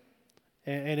time.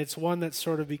 And it's one that's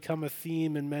sort of become a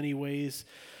theme in many ways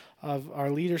of our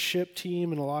leadership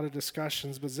team and a lot of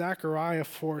discussions. But Zechariah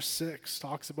 4:6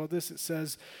 talks about this. It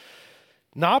says,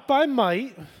 not by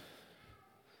might,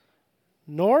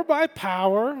 nor by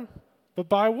power, but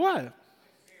by what?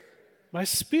 My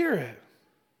Spirit.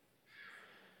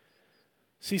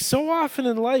 See, so often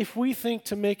in life we think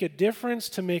to make a difference,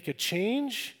 to make a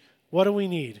change, what do we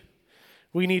need?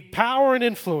 We need power and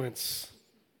influence.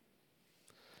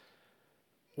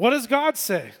 What does God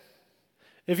say?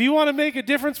 If you want to make a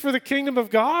difference for the kingdom of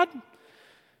God,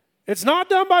 it's not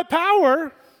done by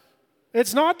power.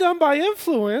 It's not done by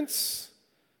influence.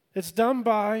 It's done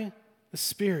by the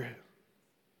Spirit.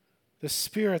 The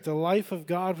Spirit, the life of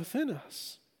God within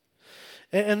us.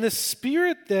 And the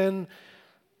Spirit then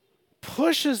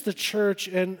pushes the church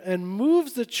and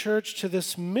moves the church to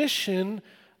this mission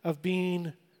of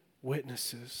being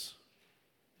witnesses.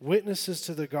 Witnesses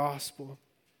to the gospel.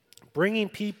 Bringing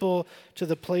people to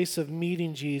the place of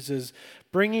meeting Jesus,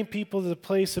 bringing people to the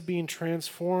place of being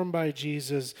transformed by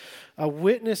Jesus. A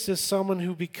witness is someone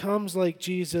who becomes like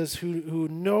Jesus, who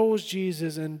knows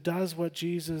Jesus and does what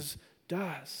Jesus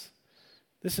does.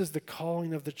 This is the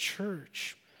calling of the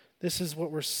church. This is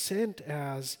what we're sent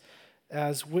as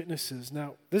witnesses.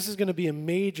 Now, this is going to be a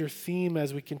major theme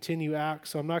as we continue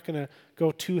Acts, so I'm not going to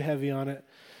go too heavy on it.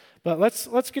 But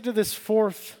let's get to this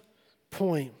fourth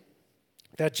point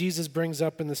that Jesus brings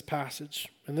up in this passage.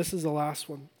 And this is the last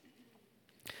one.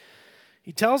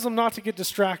 He tells them not to get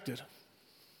distracted.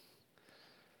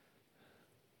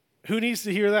 Who needs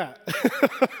to hear that?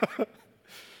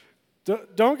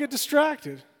 Don't get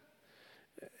distracted.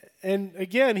 And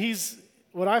again,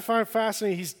 what I find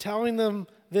fascinating, he's telling them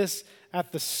this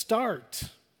at the start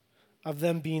of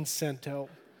them being sent out.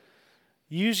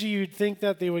 Usually you'd think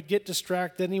that they would get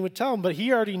distracted and he would tell them, but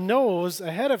he already knows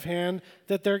ahead of hand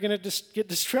that they're going to get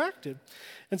distracted.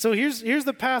 And so here's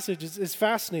the passage. It's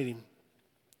fascinating.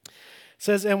 It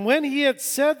says, and when he had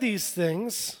said these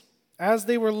things, as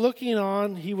they were looking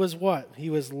on, he was what? He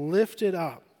was lifted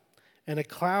up, and a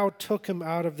cloud took him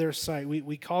out of their sight.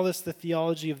 We call this the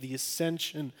theology of the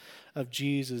ascension of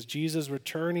Jesus. Jesus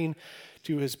returning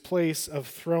to his place of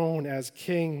throne as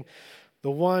king,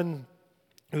 the one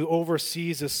who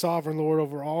oversees as sovereign Lord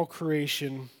over all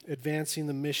creation, advancing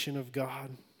the mission of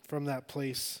God from that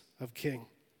place of king.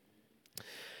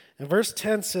 And verse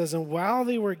 10 says, and while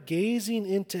they were gazing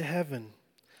into heaven,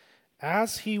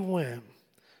 as he went,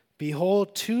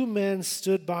 behold, two men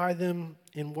stood by them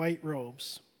in white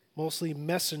robes, mostly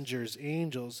messengers,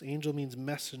 angels. Angel means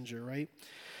messenger, right?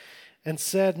 And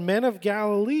said, Men of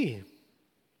Galilee,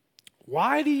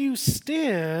 why do you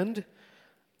stand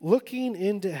looking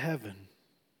into heaven?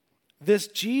 This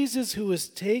Jesus who is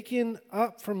taken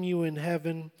up from you in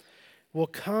heaven will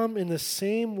come in the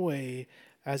same way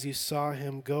as you saw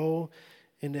him go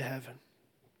into heaven.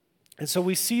 And so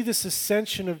we see this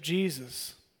ascension of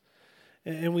Jesus,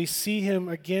 and we see him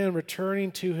again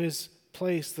returning to his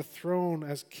place, the throne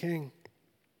as king.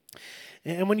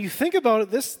 And when you think about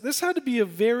it, this had to be a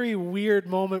very weird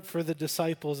moment for the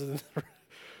disciples.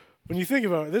 When you think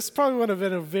about it, this probably would have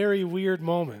been a very weird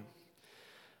moment.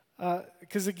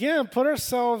 Because again, put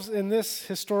ourselves in this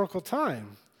historical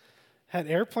time. Had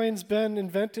airplanes been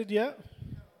invented yet?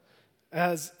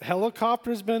 Has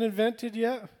helicopters been invented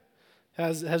yet?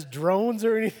 Has drones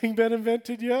or anything been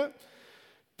invented yet?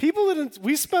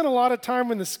 We spend a lot of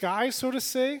time in the sky, so to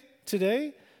say,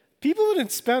 today. People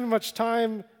didn't spend much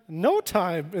time, no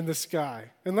time in the sky,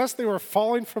 unless they were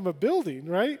falling from a building,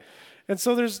 right? And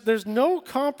so there's no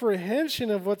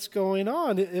comprehension of what's going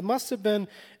on. It must have been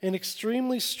an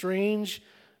extremely strange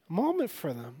moment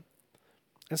for them.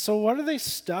 And so what are they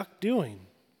stuck doing?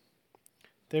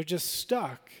 They're just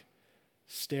stuck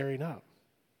staring up.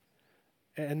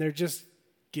 And they're just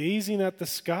gazing at the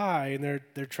sky, and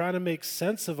they're trying to make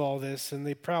sense of all this, and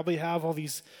they probably have all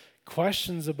these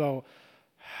questions about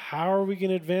how are we going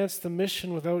to advance the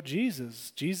mission without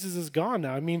Jesus? Jesus is gone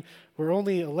now. I mean, we're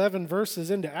only 11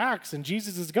 verses into Acts, and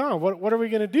Jesus is gone. What are we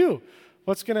going to do?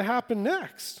 What's going to happen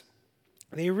next?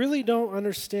 They really don't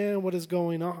understand what is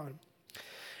going on.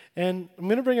 And I'm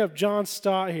going to bring up John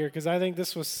Stott here because I think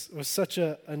this was such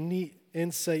a neat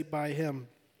insight by him.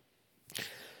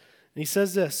 And he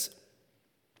says this: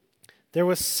 there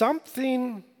was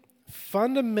something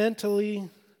fundamentally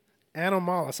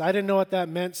anomalous. I didn't know what that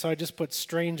meant, so I just put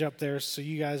strange up there so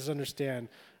you guys understand.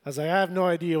 I was like, I have no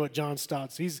idea what John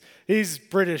Stott's. He's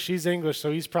British, he's English,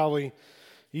 so he's probably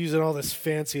using all this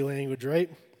fancy language, right?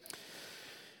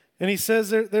 And he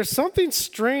says there's something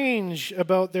strange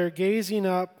about their gazing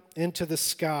up into the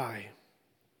sky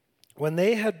when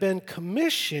they had been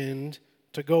commissioned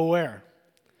to go where?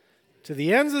 To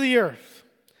the ends of the earth.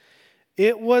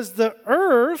 It was the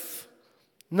earth,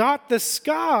 not the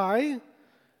sky,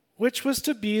 which was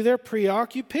to be their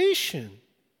preoccupation.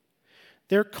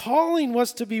 Their calling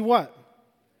was to be what?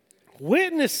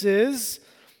 Witnesses,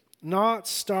 not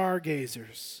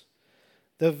stargazers.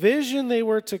 The vision they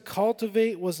were to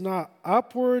cultivate was not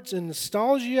upwards in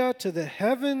nostalgia to the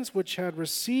heavens which had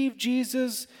received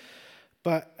Jesus,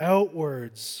 but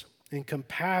outwards in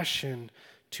compassion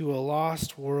to a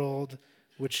lost world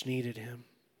which needed him.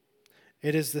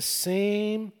 It is the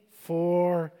same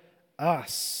for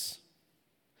us.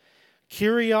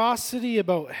 Curiosity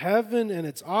about heaven and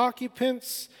its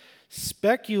occupants,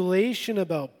 speculation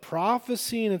about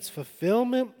prophecy and its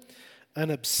fulfillment, an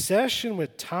obsession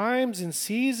with times and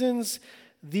seasons,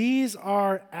 these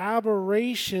are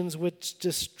aberrations which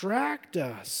distract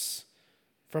us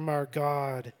from our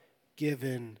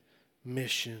God-given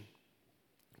mission.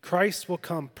 Christ will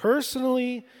come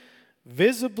personally,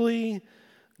 visibly,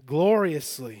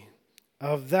 gloriously.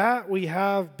 Of that we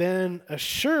have been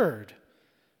assured.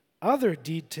 Other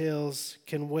details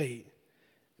can wait.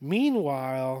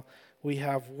 Meanwhile, we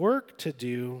have work to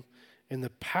do in the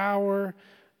power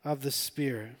of the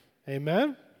Spirit.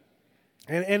 Amen?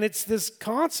 And it's this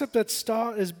concept that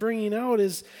Stott is bringing out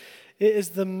is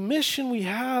the mission we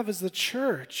have as the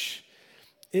church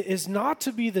is not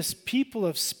to be this people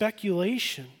of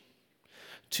speculation,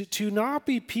 to not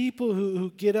be people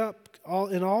who get up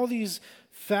in all these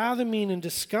fathoming and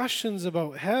discussions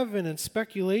about heaven and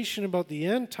speculation about the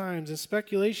end times and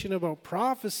speculation about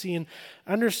prophecy and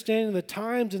understanding the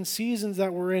times and seasons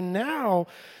that we're in now.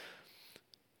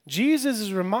 Jesus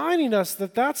is reminding us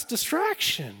that that's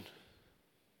distraction.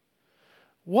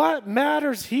 What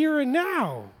matters here and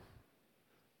now?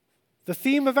 The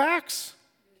theme of Acts?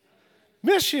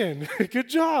 Mission. Good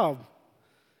job.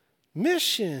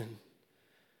 Mission.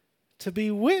 To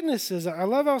be witnesses. I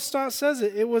love how Stott says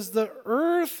it. It was the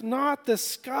earth, not the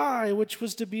sky, which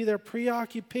was to be their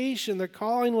preoccupation. Their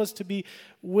calling was to be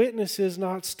witnesses,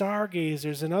 not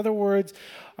stargazers. In other words,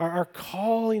 our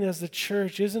calling as the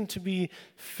church isn't to be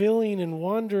filling and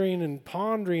wondering and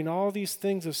pondering all these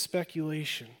things of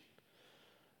speculation.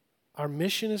 Our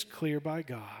mission is clear by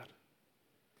God.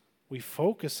 We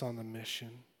focus on the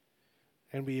mission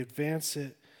and we advance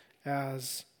it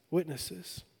as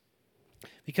witnesses.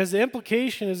 Because the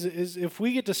implication is if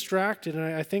we get distracted, and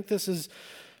I think this is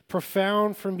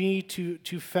profound for me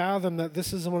to fathom that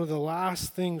this is one of the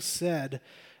last things said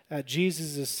at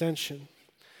Jesus' ascension.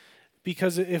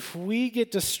 Because if we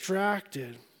get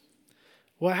distracted,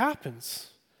 what happens?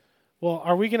 Well,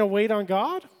 are we going to wait on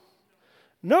God?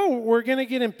 No, we're going to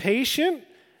get impatient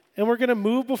and we're going to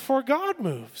move before God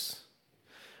moves.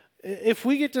 If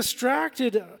we get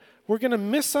distracted, we're going to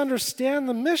misunderstand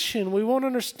the mission. We won't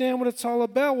understand what it's all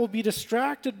about. We'll be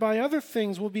distracted by other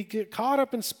things. We'll get caught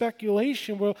up in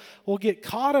speculation. We'll get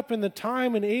caught up in the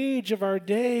time and age of our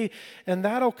day, and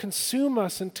that'll consume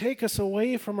us and take us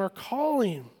away from our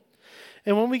calling.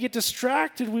 And when we get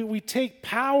distracted, we take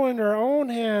power in our own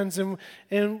hands, and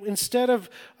instead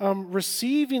of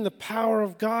receiving the power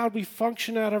of God, we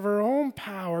function out of our own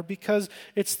power because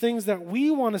it's things that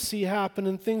we want to see happen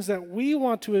and things that we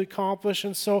want to accomplish.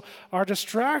 And so our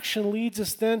distraction leads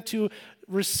us then to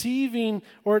receiving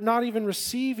or not even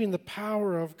receiving the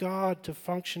power of God to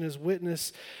function as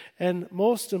witness. And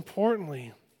most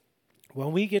importantly,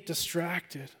 when we get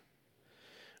distracted,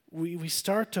 we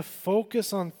start to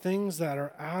focus on things that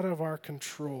are out of our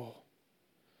control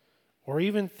or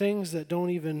even things that don't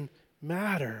even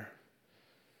matter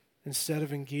instead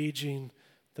of engaging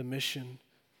the mission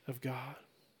of God.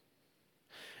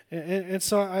 And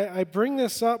so I bring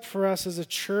this up for us as a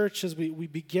church as we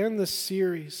begin this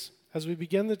series, as we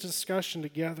begin the discussion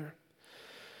together,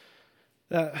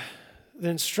 that the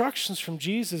instructions from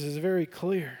Jesus is very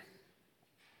clear.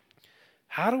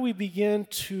 How do we begin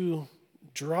to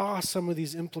draw some of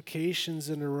these implications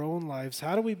in our own lives?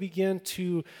 How do we begin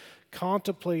to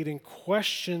contemplate and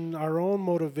question our own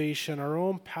motivation, our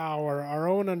own power, our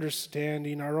own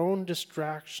understanding, our own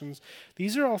distractions?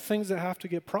 These are all things that have to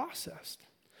get processed.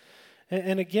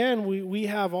 And again, we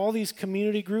have all these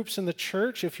community groups in the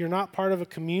church. If you're not part of a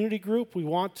community group, we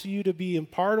want you to be a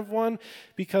part of one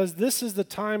because this is the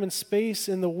time and space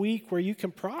in the week where you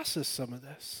can process some of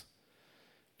this.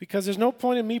 Because there's no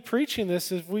point in me preaching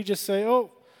this if we just say,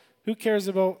 oh, who cares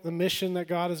about the mission that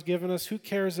God has given us? Who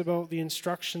cares about the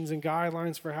instructions and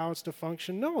guidelines for how it's to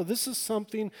function? No, this is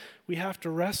something we have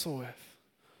to wrestle with.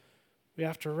 We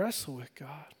have to wrestle with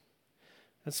God.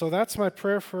 And so that's my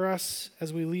prayer for us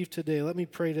as we leave today. Let me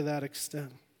pray to that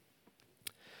extent.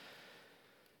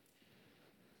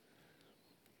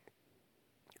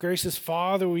 Gracious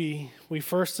Father, we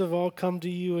first of all come to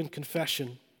you in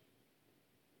confession,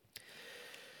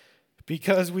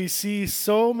 because we see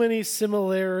so many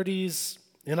similarities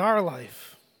in our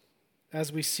life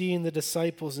as we see in the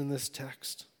disciples in this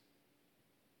text.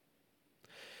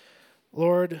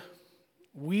 Lord,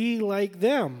 we, like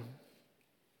them,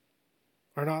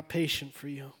 are not patient for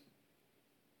you.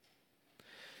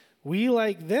 We,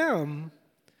 like them,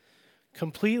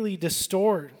 completely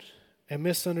distort and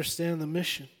misunderstand the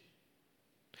mission.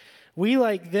 We,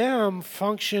 like them,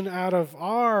 function out of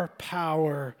our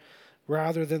power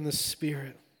rather than the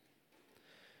Spirit.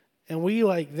 And we,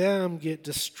 like them, get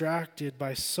distracted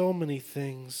by so many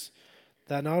things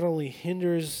that not only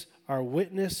hinders our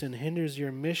witness and hinders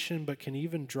your mission, but can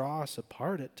even draw us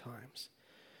apart at times.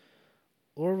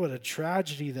 Lord, what a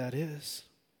tragedy that is.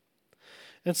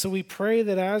 And so we pray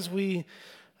that as we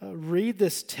read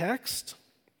this text,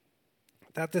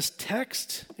 that this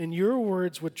text in your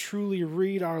words would truly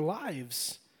read our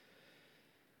lives,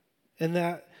 and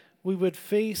that we would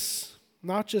face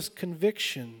not just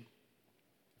conviction,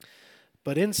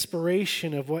 but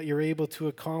inspiration of what you're able to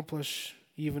accomplish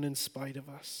even in spite of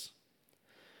us.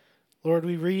 Lord,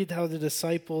 we read how the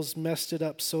disciples messed it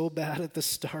up so bad at the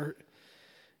start,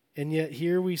 and yet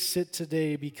here we sit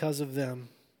today because of them,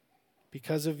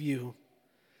 because of you.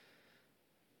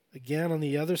 Again, on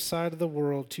the other side of the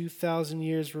world, 2,000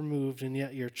 years removed, and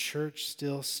yet your church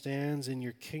still stands and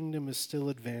your kingdom is still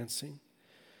advancing.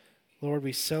 Lord,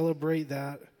 we celebrate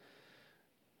that.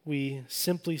 We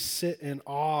simply sit in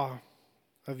awe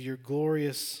of your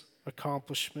glorious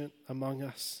accomplishment among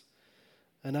us.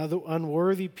 An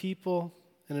unworthy people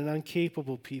and an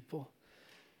incapable people,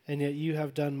 and yet you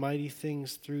have done mighty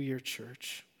things through your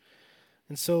church.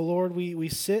 And so, Lord, we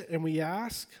sit and we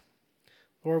ask,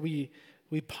 Lord, we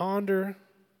ponder,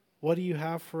 what do you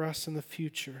have for us in the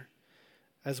future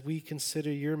as we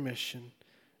consider your mission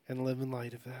and live in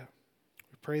light of that?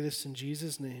 We pray this in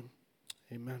Jesus' name.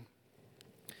 Amen.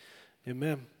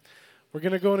 Amen. We're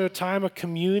going to go into a time of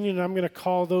communion, and I'm going to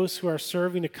call those who are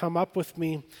serving to come up with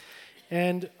me.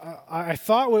 And I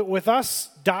thought with us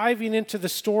diving into the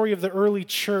story of the early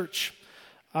church,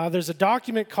 there's a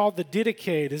document called the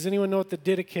Didache. Does anyone know what the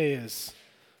Didache is?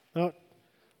 No?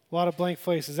 A lot of blank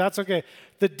faces. That's okay.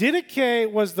 The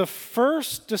Didache was the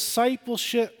first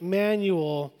discipleship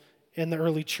manual in the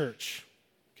early church.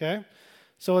 Okay?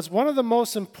 So it's one of the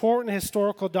most important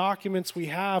historical documents we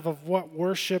have of what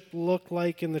worship looked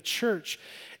like in the church.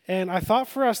 And I thought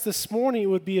for us this morning it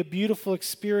would be a beautiful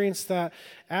experience that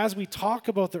as we talk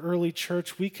about the early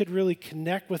church, we could really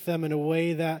connect with them in a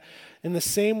way that, in the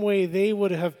same way they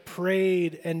would have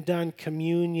prayed and done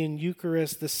communion,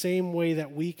 Eucharist, the same way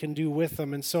that we can do with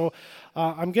them. And so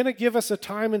I'm going to give us a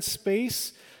time and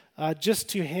space just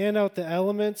to hand out the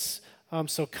elements.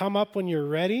 So come up when you're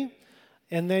ready.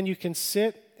 And then you can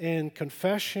sit in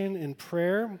confession, in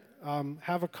prayer,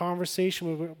 have a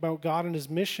conversation about God and his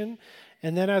mission.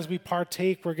 And then as we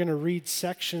partake, we're going to read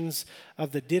sections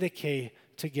of the Didache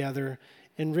together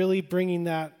and really bringing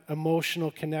that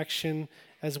emotional connection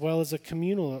as well as a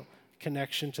communal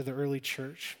connection to the early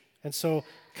church. And so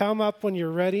come up when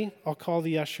you're ready. I'll call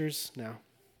the ushers now.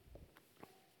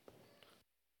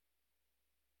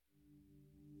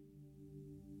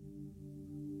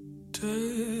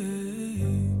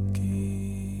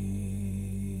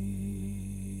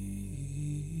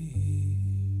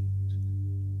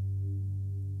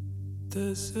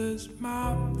 This is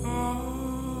my body,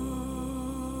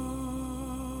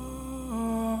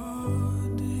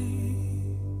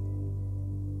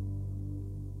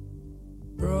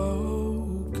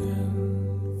 broken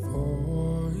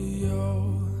for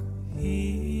your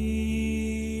healing.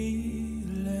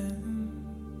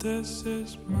 This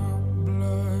is my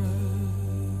blood,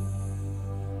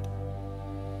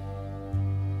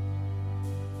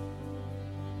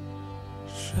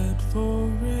 shed for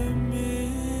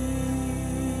remission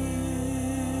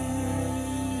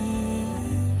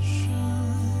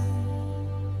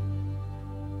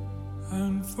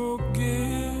and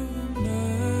forgiveness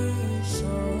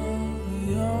of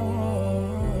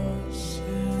your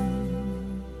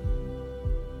sin.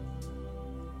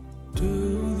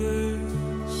 Do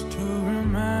this to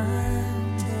remember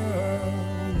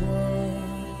what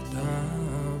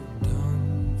I've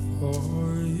done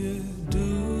for you. Do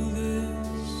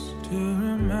this to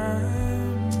remember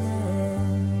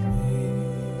me.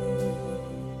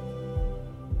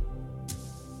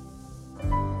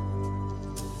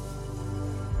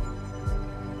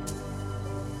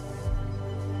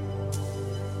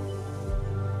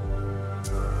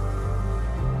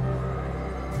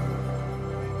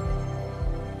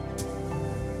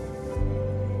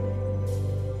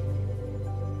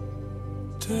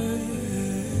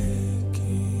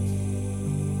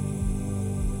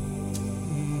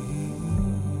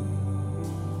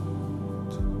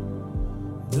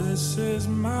 This is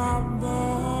my body,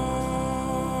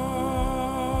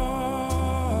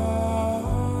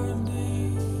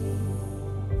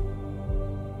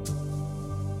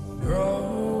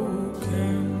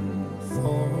 broken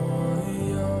for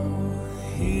your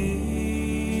healing.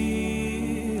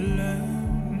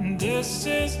 This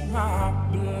is my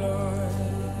blood,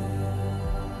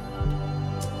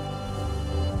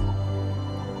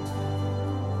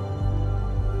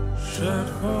 shed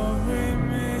for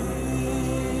remission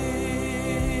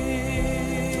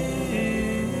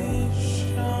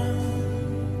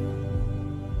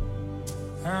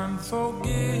and forgiveness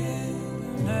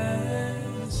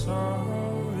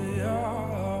of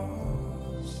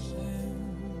your sin.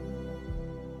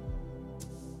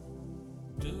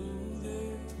 Do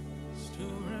this to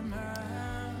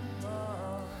remember.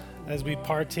 As we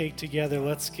partake together,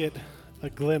 let's get a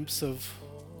glimpse of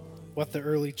what the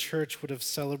early church would have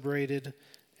celebrated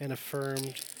and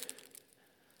affirmed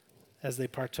as they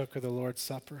partook of the Lord's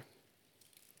Supper.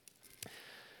 It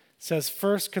says,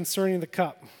 first concerning the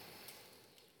cup,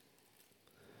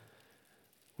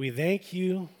 we thank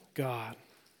you, God,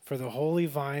 for the holy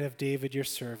vine of David, your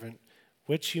servant,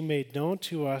 which you made known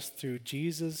to us through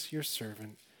Jesus, your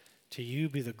servant. To you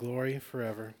be the glory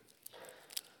forever.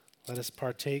 Let us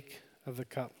partake of the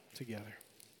cup together.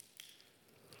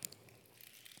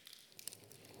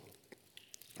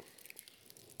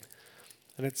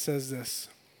 And it says this.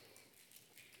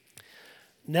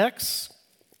 Next,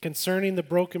 concerning the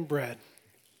broken bread,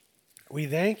 we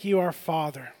thank you, our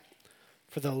Father,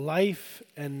 for the life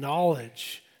and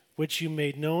knowledge which you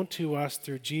made known to us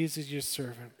through Jesus, your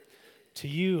servant. To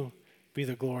you be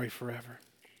the glory forever.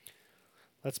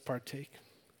 Let's partake.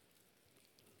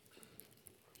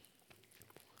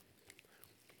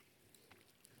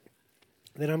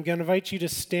 Then I'm going to invite you to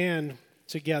stand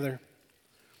together.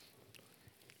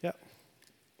 Yep.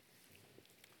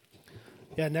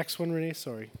 Yeah, next one, Renee,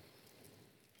 sorry.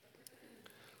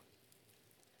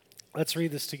 Let's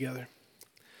read this together.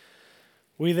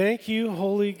 We thank you,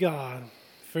 holy God,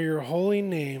 for your holy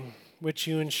name, which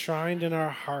you enshrined in our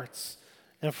hearts,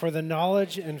 and for the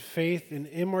knowledge and faith and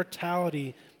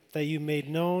immortality that you made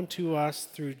known to us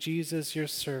through Jesus, your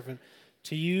servant.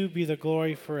 To you be the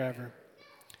glory forever.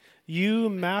 You,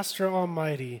 Master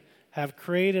Almighty, have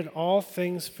created all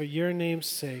things for your name's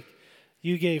sake.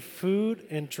 You gave food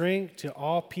and drink to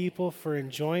all people for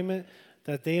enjoyment,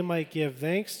 that they might give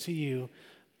thanks to you.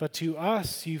 But to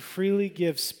us you freely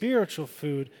give spiritual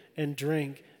food and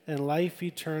drink and life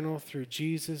eternal through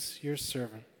Jesus, your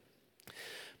servant.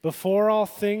 Before all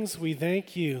things we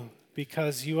thank you,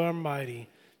 because you are mighty.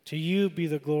 To you be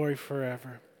the glory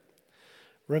forever.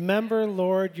 Remember,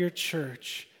 Lord, your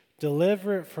church.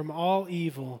 Deliver it from all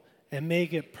evil and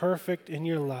make it perfect in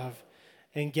your love.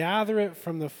 And gather it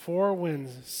from the four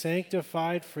winds,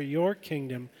 sanctified for your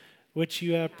kingdom, which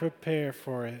you have prepared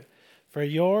for it. For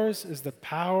yours is the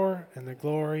power and the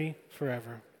glory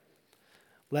forever.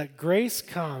 Let grace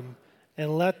come,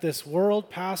 and let this world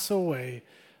pass away.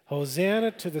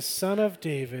 Hosanna to the Son of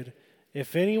David.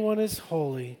 If anyone is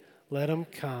holy, let him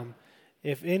come.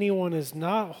 If anyone is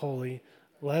not holy,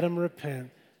 let him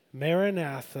repent.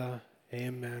 Maranatha,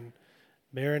 amen.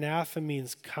 Maranatha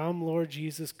means, come, Lord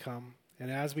Jesus, come. And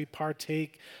as we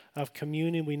partake of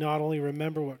communion, we not only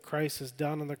remember what Christ has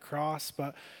done on the cross,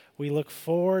 but we look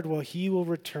forward, well, he will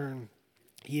return.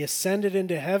 He ascended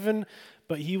into heaven,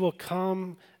 but he will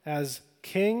come as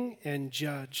king and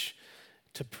judge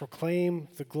to proclaim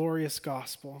the glorious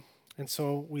gospel. And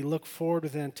so we look forward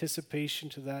with anticipation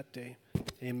to that day.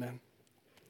 Amen.